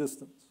human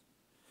existence.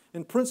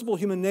 In principle,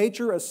 human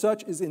nature as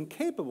such is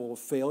incapable of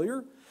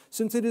failure,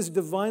 since it is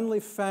divinely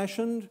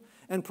fashioned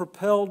and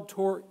propelled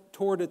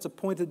toward its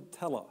appointed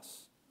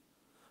telos.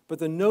 But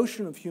the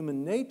notion of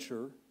human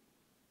nature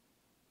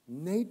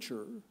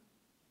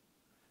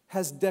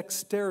has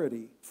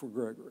dexterity for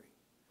Gregory.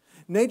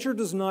 Nature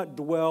does not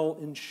dwell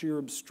in sheer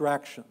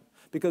abstraction,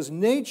 because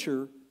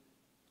nature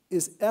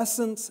is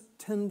essence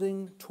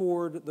tending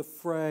toward the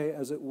fray,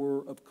 as it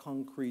were, of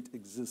concrete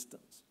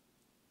existence.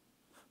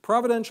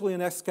 Providentially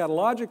and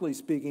eschatologically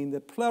speaking, the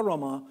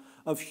pleroma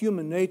of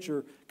human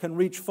nature can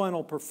reach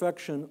final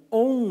perfection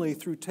only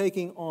through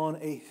taking on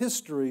a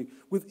history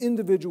with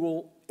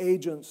individual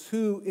agents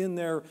who, in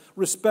their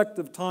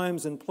respective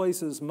times and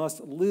places, must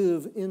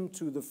live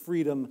into the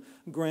freedom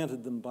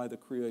granted them by the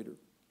Creator.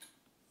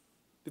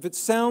 if it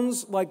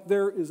sounds like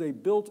there is a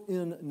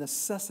built-in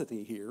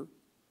necessity here,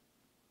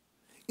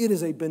 it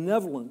is a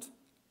benevolent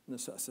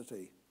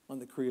necessity on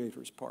the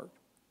Creator's part.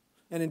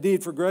 And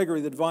indeed, for Gregory,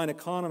 the divine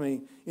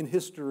economy in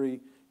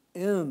history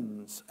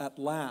ends at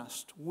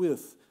last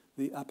with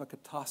the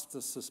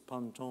apokatastasis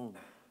panton,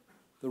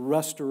 the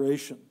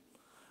restoration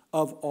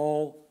of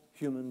all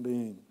human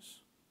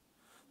beings,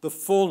 the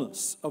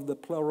fullness of the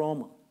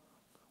pleroma,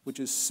 which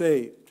is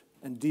saved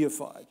and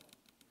deified,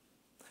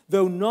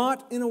 though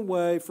not in a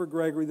way, for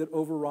Gregory, that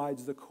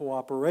overrides the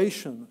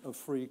cooperation of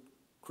free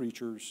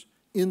creatures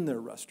in their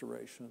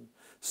restoration,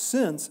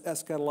 since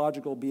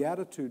eschatological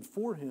beatitude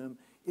for him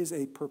is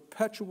a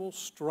perpetual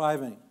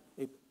striving,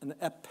 an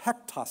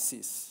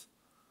epektasis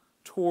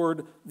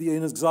toward the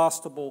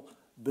inexhaustible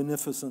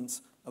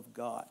beneficence of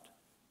God.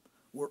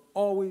 We're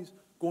always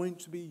going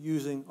to be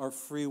using our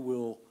free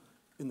will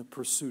in the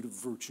pursuit of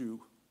virtue,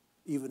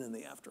 even in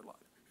the afterlife.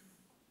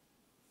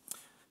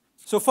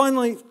 So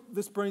finally,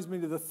 this brings me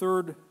to the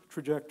third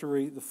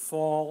trajectory, the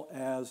fall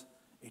as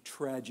a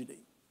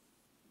tragedy.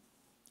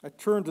 I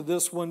turned to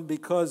this one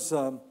because,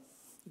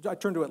 I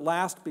turned to it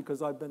last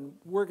because I've been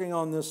working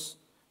on this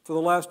for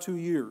the last 2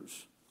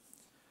 years.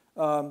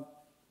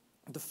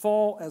 The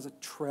fall as a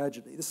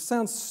tragedy. This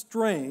sounds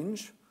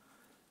strange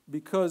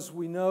because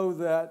we know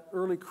that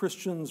early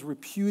Christians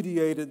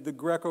repudiated the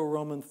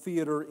Greco-Roman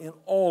theater in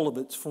all of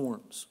its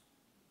forms,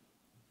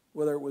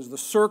 whether it was the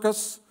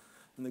circus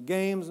and the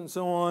games and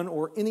so on,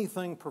 or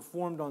anything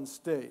performed on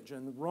stage.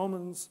 And the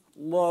Romans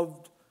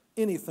loved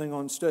anything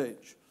on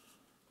stage.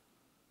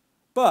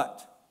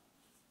 But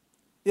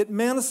it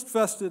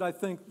manifested, I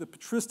think, the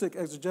patristic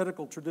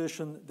exegetical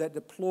tradition that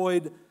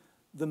deployed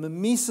the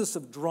mimesis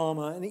of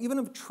drama and even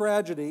of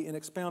tragedy in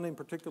expounding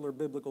particular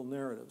biblical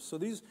narratives. So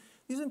these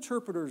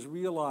interpreters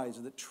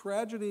realized that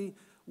tragedy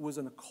was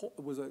a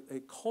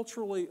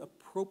culturally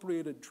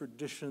appropriated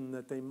tradition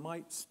that they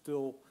might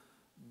still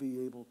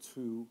be able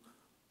to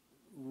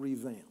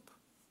revamp.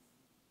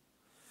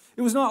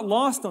 It was not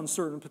lost on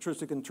certain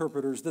patristic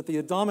interpreters that the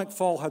Adamic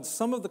fall had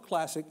some of the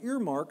classic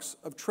earmarks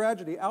of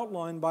tragedy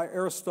outlined by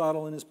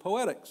Aristotle in his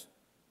Poetics,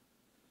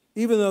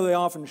 even though they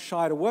often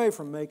shied away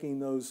from making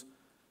those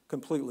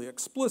completely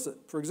explicit.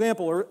 For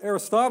example,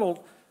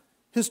 Aristotle,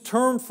 his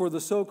term for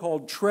the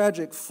so-called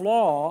tragic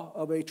flaw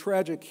of a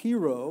tragic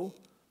hero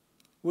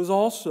was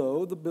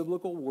also the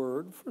biblical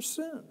word for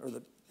sin,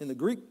 or in the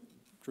Greek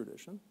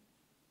tradition,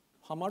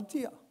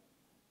 hamartia.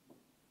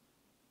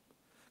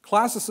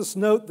 Classicists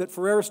note that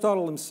for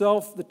Aristotle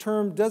himself, the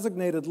term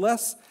designated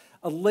less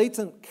a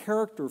latent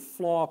character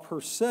flaw per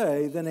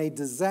se than a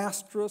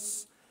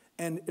disastrous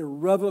and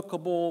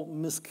irrevocable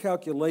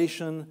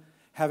miscalculation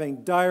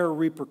having dire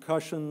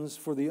repercussions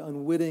for the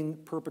unwitting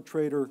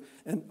perpetrator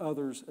and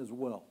others as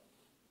well.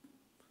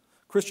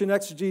 Christian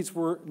exegetes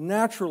were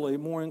naturally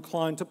more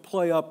inclined to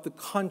play up the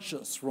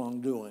conscious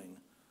wrongdoing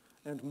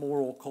and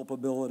moral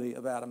culpability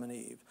of Adam and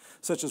Eve,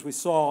 such as we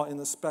saw in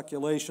the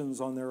speculations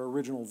on their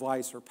original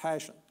vice or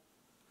passion.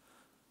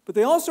 But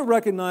they also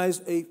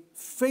recognized a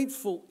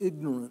fateful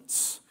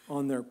ignorance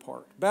on their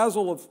part.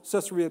 Basil of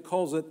Caesarea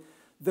calls it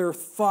their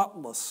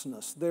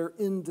thoughtlessness, their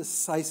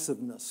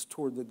indecisiveness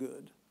toward the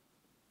good,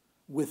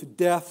 with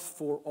death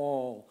for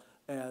all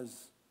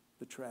as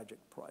the tragic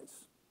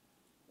price.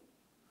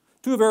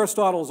 Two of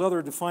Aristotle's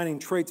other defining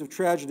traits of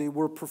tragedy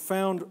were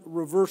profound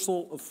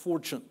reversal of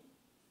fortune,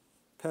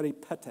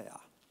 peripeteia,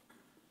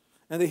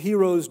 and the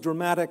hero's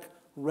dramatic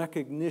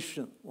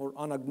recognition, or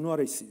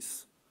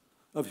anagnorisis,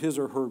 of his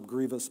or her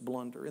grievous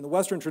blunder. In the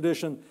Western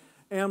tradition,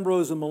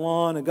 Ambrose of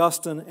Milan,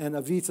 Augustine, and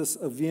Avitus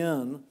of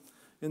Vienne,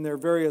 in their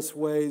various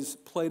ways,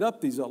 played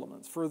up these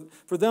elements.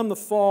 For them, the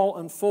fall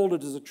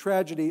unfolded as a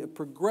tragedy of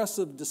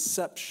progressive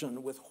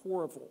deception with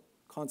horrible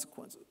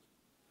consequences.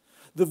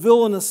 The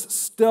villainous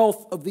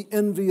stealth of the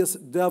envious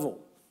devil,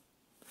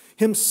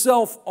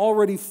 himself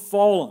already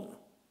fallen,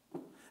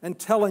 and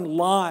telling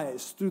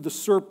lies through the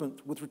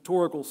serpent with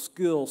rhetorical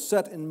skill,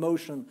 set in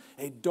motion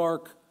a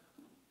dark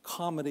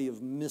comedy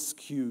of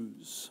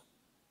miscues.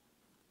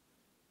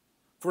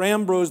 For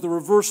Ambrose, the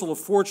reversal of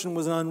fortune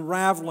was an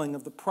unraveling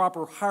of the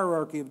proper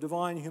hierarchy of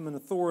divine human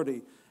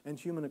authority and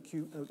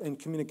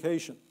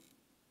communication.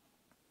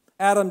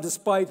 Adam,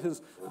 despite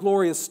his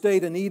glorious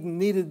state in Eden,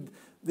 needed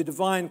the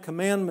divine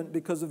commandment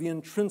because of the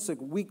intrinsic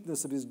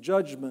weakness of his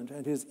judgment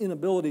and his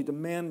inability to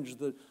manage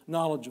the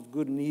knowledge of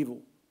good and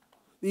evil.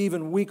 The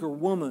even weaker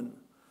woman,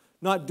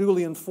 not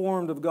duly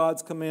informed of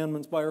God's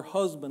commandments by her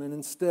husband and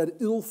instead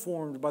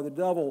ill-formed by the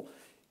devil,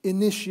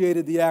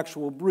 initiated the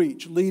actual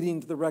breach,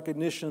 leading to the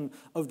recognition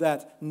of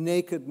that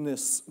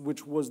nakedness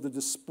which was the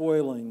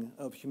despoiling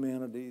of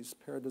humanity's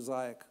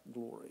paradisiac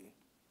glory.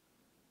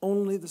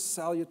 Only the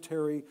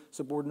salutary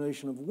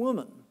subordination of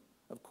woman,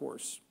 of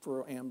course,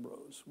 for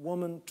Ambrose,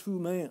 woman to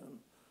man,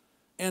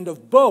 and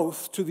of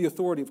both to the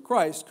authority of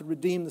Christ, could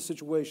redeem the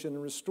situation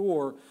and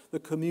restore the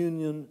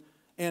communion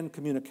and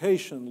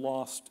communication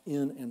lost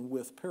in and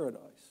with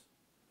paradise.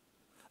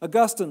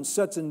 Augustine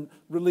sets in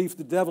relief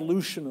the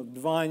devolution of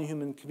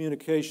divine-human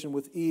communication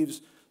with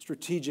Eve's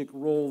strategic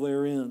role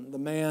therein. The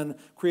man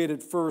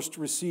created first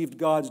received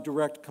God's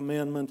direct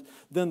commandment.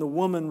 Then the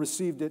woman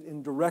received it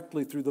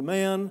indirectly through the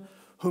man,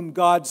 whom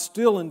God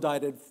still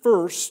indicted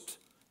first,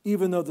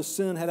 even though the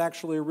sin had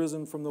actually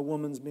arisen from the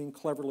woman's being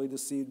cleverly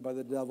deceived by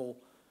the devil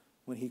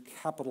when he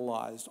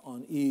capitalized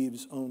on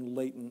Eve's own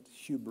latent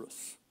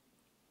hubris.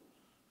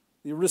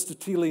 The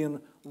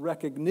Aristotelian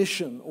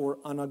recognition, or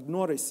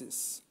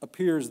anagnorisis,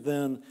 appears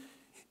then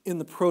in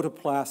the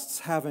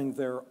protoplasts having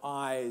their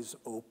eyes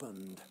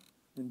opened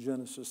in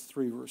Genesis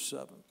 3, verse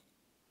 7,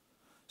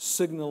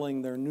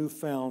 signaling their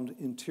newfound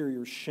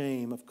interior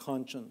shame of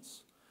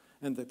conscience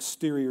and the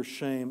exterior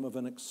shame of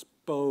an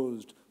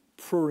exposed,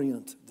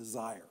 prurient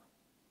desire.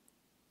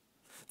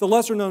 The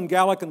lesser-known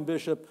Gallican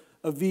bishop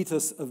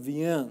Avitus of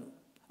Vienne,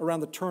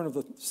 around the turn of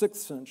the 6th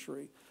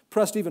century,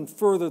 pressed even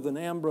further than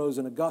Ambrose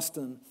and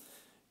Augustine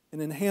in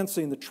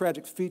enhancing the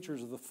tragic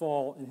features of the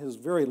fall in his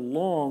very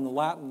long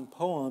Latin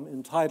poem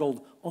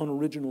entitled On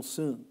Original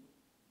Sin.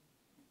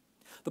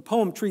 The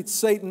poem treats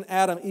Satan,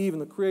 Adam, Eve,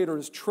 and the Creator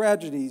as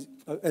tragedies,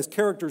 as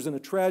characters in a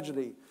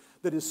tragedy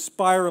that is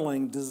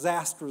spiraling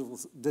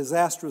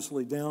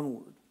disastrously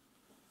downward.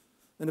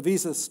 And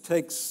Avitus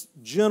takes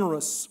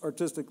generous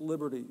artistic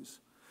liberties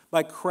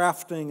by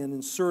crafting and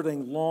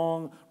inserting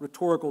long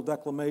rhetorical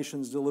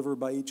declamations delivered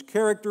by each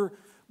character,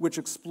 which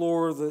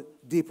explore the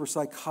deeper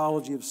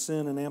psychology of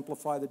sin and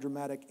amplify the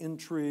dramatic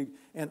intrigue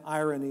and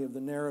irony of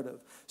the narrative.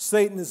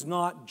 Satan is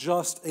not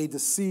just a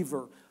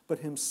deceiver, but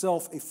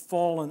himself a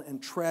fallen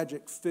and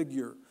tragic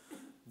figure,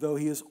 though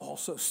he is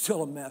also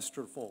still a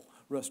masterful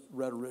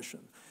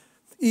rhetorician.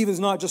 Eve is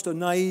not just a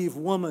naive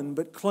woman,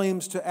 but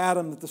claims to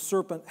Adam that the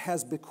serpent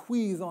has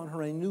bequeathed on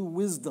her a new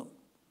wisdom.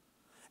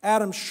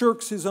 Adam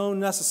shirks his own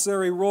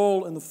necessary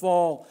role in the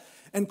fall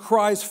and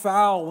cries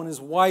foul when his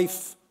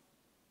wife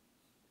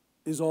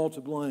is all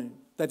to blame,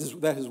 that his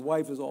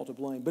wife is all to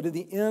blame. But in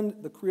the end,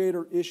 the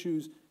Creator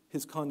issues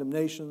his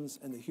condemnations,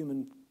 and the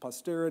human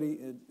posterity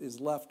is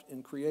left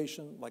in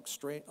creation like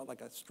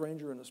a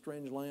stranger in a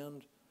strange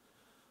land,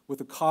 with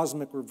a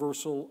cosmic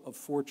reversal of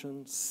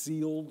fortune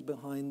sealed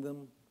behind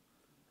them.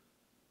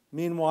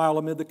 Meanwhile,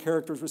 amid the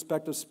characters'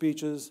 respective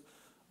speeches,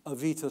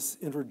 Avitus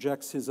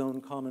interjects his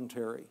own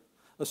commentary,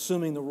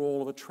 assuming the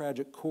role of a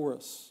tragic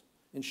chorus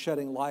in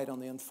shedding light on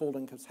the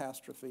unfolding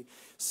catastrophe.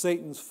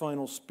 Satan's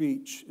final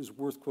speech is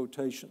worth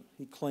quotation.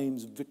 He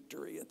claims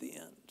victory at the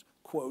end.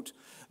 Quote,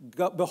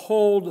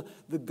 "Behold,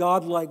 the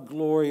godlike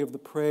glory of the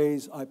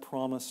praise I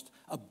promised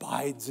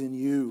abides in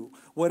you.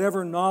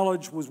 Whatever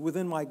knowledge was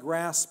within my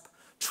grasp,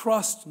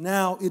 trust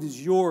now it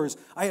is yours.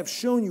 I have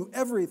shown you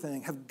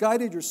everything, have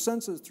guided your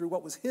senses through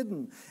what was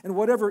hidden, and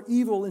whatever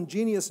evil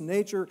ingenious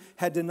nature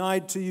had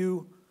denied to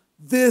you,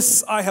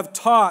 this I have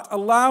taught,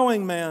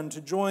 allowing man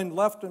to join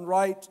left and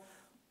right,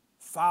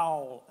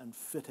 foul and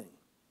fitting.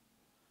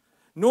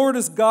 Nor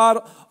does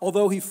God,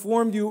 although he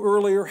formed you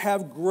earlier,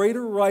 have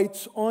greater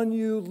rights on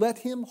you. Let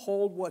him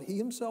hold what he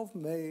himself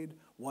made.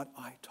 What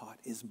I taught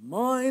is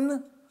mine,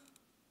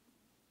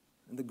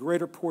 and the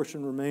greater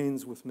portion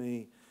remains with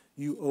me.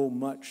 You owe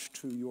much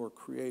to your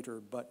Creator,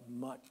 but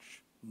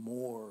much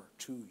more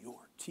to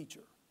your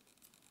teacher."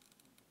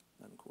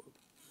 Unquote.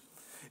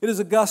 It is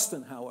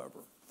Augustine, however,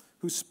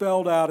 who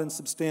spelled out in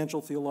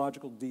substantial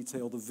theological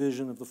detail the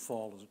vision of the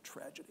fall as a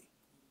tragedy,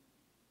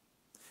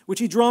 which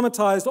he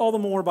dramatized all the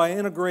more by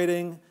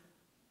integrating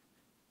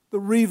the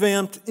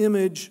revamped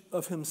image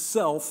of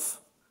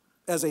himself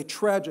as a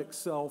tragic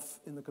self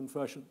in the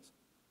Confessions.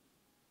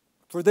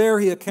 For there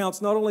he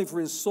accounts not only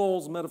for his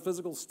soul's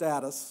metaphysical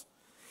status,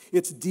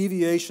 its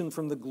deviation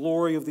from the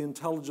glory of the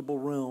intelligible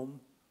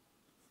realm,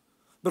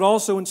 but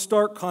also in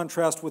stark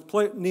contrast with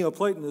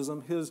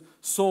Neoplatonism, his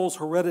soul's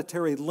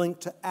hereditary link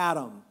to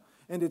Adam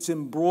and its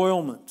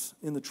embroilment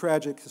in the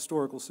tragic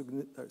historical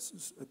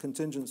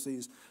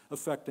contingencies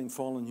affecting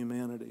fallen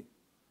humanity.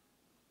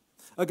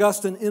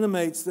 Augustine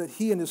intimates that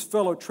he and his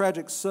fellow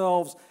tragic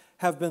selves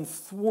have been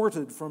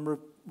thwarted from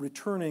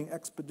returning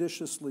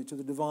expeditiously to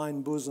the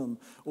divine bosom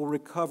or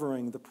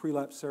recovering the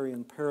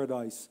prelapsarian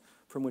paradise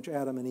from which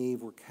Adam and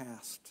Eve were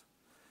cast.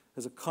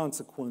 As a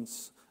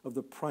consequence of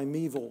the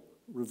primeval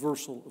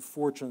reversal of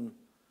fortune,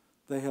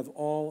 they have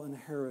all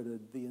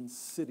inherited the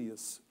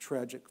insidious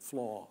tragic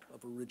flaw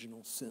of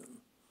original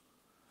sin,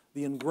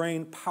 the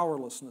ingrained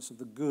powerlessness of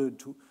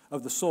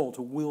the soul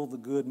to will the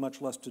good,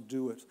 much less to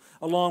do it,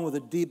 along with a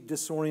deep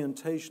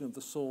disorientation of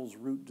the soul's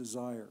root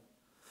desire.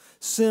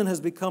 Sin has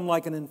become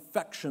like an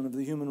infection of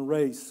the human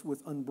race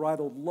with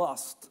unbridled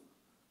lust,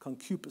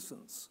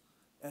 concupiscence,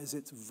 as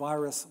its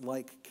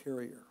virus-like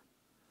carrier,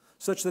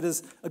 such that,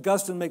 as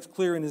Augustine makes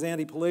clear in his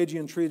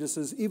anti-Pelagian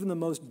treatises, even the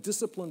most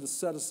disciplined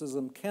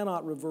asceticism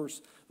cannot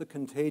reverse the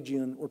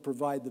contagion or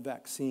provide the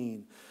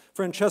vaccine.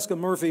 Francesca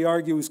Murphy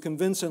argues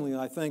convincingly,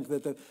 I think,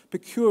 that the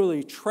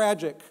peculiarly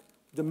tragic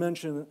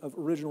dimension of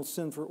original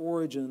sin for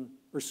Augustine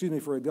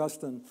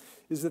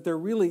is that there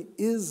really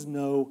is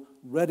no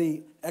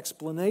ready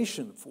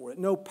explanation for it,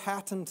 no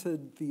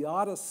patented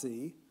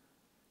theodicy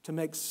to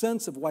make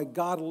sense of why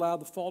God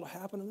allowed the fall to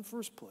happen in the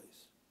first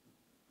place.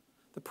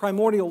 The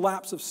primordial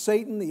lapse of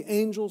Satan, the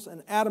angels,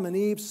 and Adam and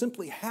Eve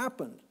simply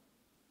happened,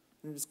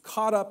 and it has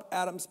caught up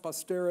Adam's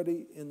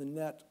posterity in the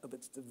net of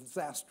its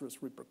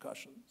disastrous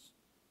repercussions.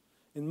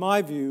 In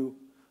my view,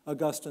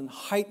 Augustine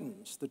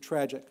heightens the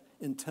tragic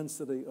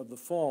intensity of the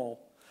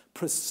fall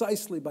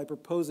precisely by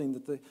proposing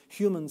that the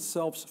human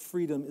self's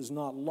freedom is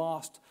not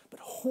lost, but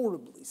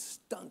horribly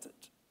stunted.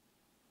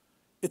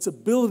 Its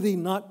ability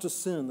not to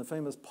sin, the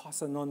famous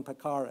posse non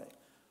peccare,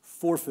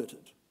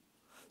 forfeited,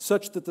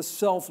 such that the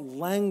self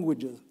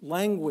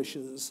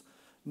languishes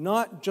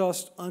not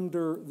just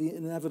under the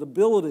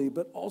inevitability,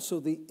 but also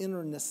the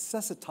inner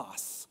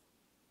necessitas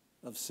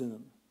of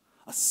sin,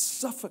 a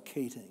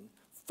suffocating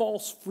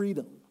false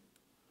freedom,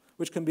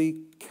 which can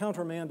be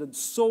countermanded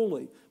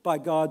solely by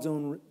God's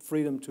own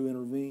freedom to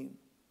intervene.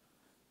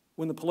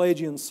 When the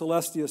Pelagian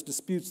Celestius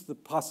disputes the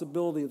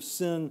possibility of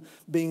sin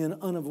being an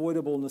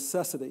unavoidable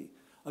necessity,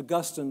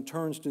 Augustine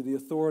turns to the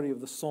authority of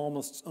the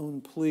psalmist's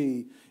own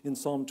plea in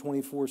Psalm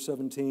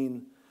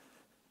 24:17,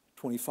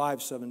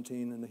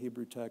 25:17 in the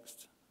Hebrew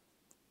text.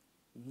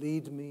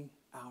 Lead me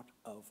out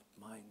of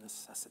my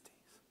necessities.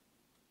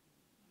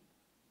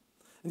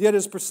 And yet it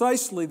is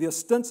precisely the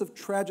ostensive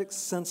tragic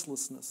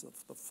senselessness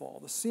of the fall,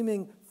 the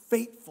seeming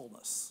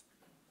fatefulness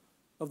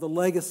of the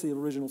legacy of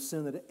original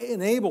sin that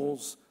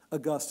enables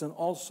Augustine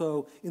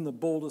also in the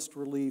boldest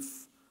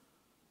relief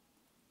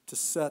to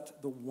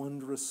set the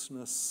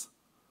wondrousness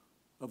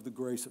of the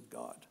grace of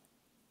God,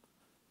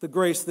 the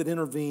grace that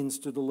intervenes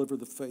to deliver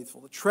the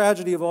faithful. The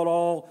tragedy of it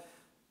all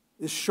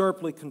is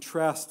sharply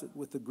contrasted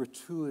with the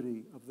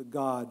gratuity of the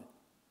God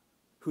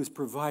who is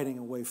providing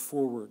a way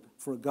forward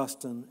for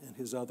Augustine and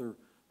his other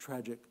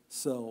tragic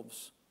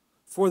selves,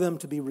 for them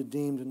to be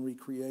redeemed and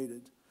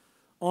recreated.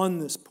 On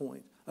this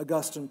point,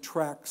 Augustine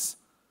tracks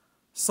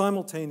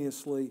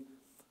simultaneously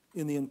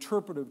in the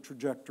interpretive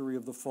trajectory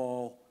of the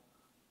fall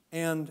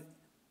and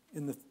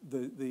in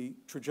the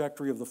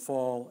trajectory of the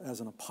fall as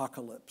an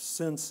apocalypse,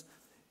 since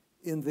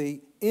in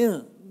the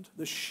end,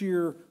 the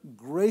sheer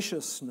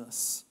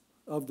graciousness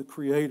of the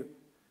Creator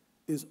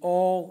is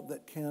all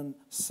that can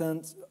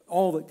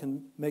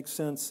make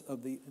sense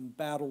of the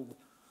embattled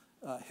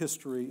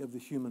history of the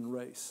human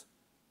race.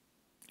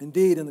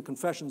 Indeed, in the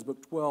Confessions,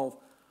 Book 12,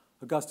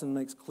 Augustine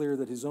makes clear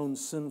that his own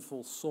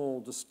sinful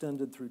soul,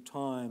 distended through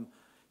time,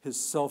 his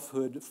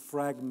selfhood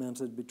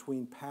fragmented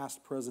between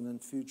past, present,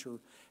 and future,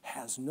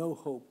 has no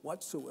hope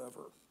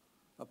whatsoever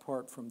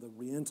apart from the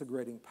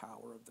reintegrating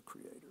power of the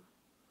Creator.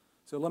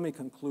 So let me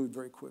conclude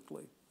very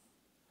quickly.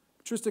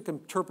 Patristic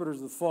interpreters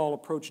of the fall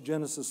approach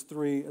Genesis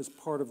 3 as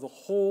part of the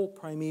whole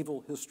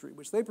primeval history,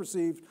 which they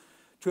perceived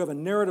to have a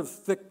narrative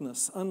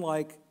thickness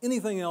unlike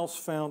anything else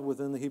found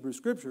within the Hebrew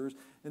Scriptures.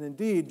 And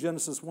indeed,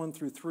 Genesis 1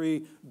 through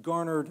 3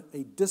 garnered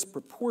a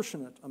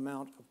disproportionate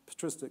amount of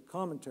patristic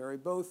commentary,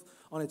 both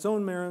on its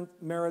own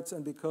merits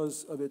and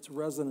because of its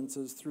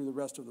resonances through the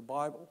rest of the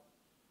Bible.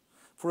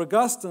 For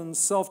Augustine's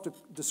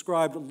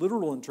self-described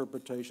literal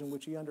interpretation,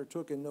 which he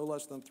undertook in no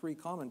less than 3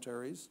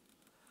 commentaries,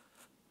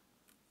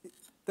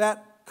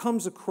 that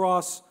comes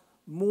across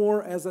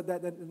more as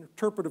that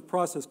interpretive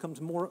process comes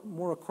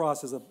more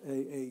across as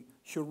a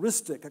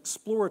heuristic,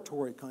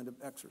 exploratory kind of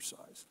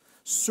exercise,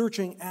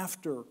 searching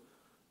after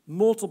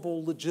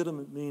multiple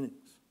legitimate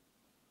meanings.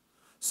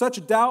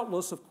 Such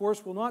doubtless, of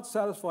course, will not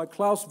satisfy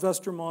Klaus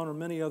Westermann or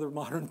many other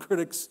modern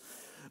critics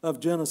of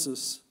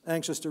Genesis,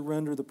 anxious to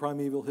render the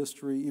primeval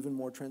history even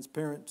more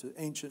transparent to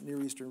ancient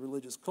Near Eastern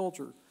religious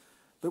culture.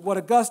 But what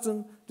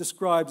Augustine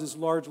describes is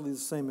largely the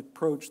same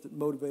approach that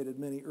motivated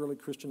many early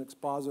Christian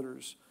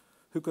expositors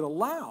who could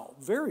allow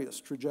various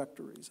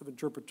trajectories of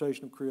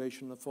interpretation of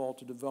creation and the fall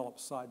to develop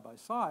side by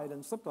side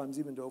and sometimes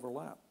even to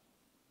overlap.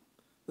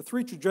 The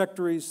 3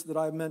 trajectories that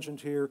I've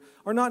mentioned here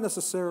are not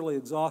necessarily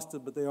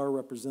exhaustive, but they are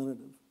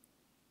representative.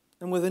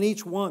 And within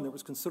each one, there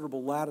was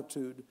considerable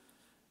latitude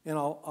and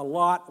a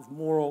lot of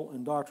moral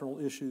and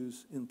doctrinal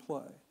issues in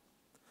play.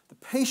 The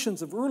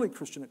patience of early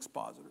Christian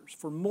expositors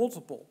for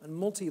multiple and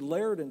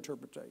multi-layered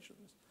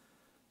interpretations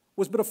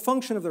was but a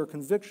function of their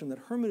conviction that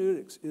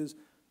hermeneutics is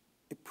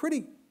a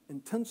pretty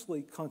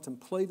intensely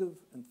contemplative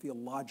and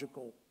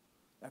theological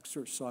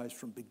exercise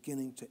from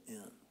beginning to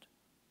end.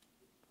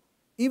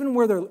 Even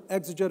where their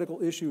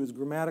exegetical issue is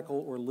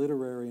grammatical or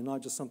literary and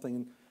not just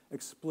something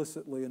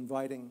explicitly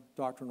inviting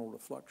doctrinal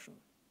reflection.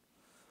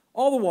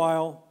 All the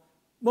while,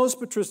 most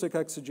patristic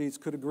exegetes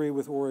could agree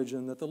with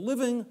Origen that the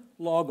living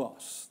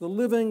logos, the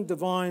living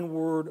divine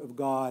word of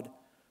God,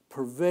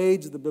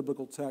 pervades the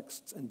biblical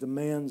texts and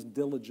demands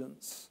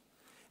diligence.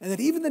 And that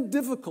even the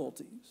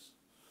difficulties,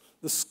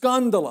 the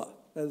scandala,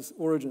 as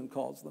Origen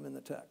calls them in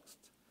the text,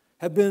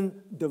 have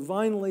been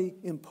divinely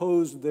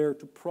imposed there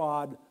to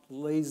prod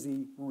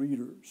lazy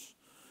readers.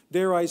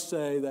 Dare I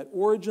say that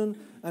Origen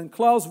and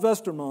Klaus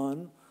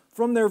Westermann,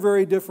 from their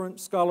very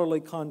different scholarly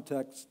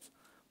contexts,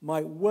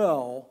 might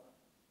well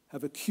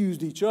have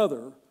accused each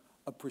other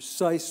of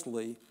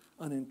precisely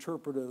an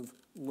interpretive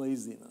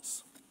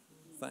laziness.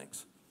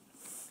 Thanks.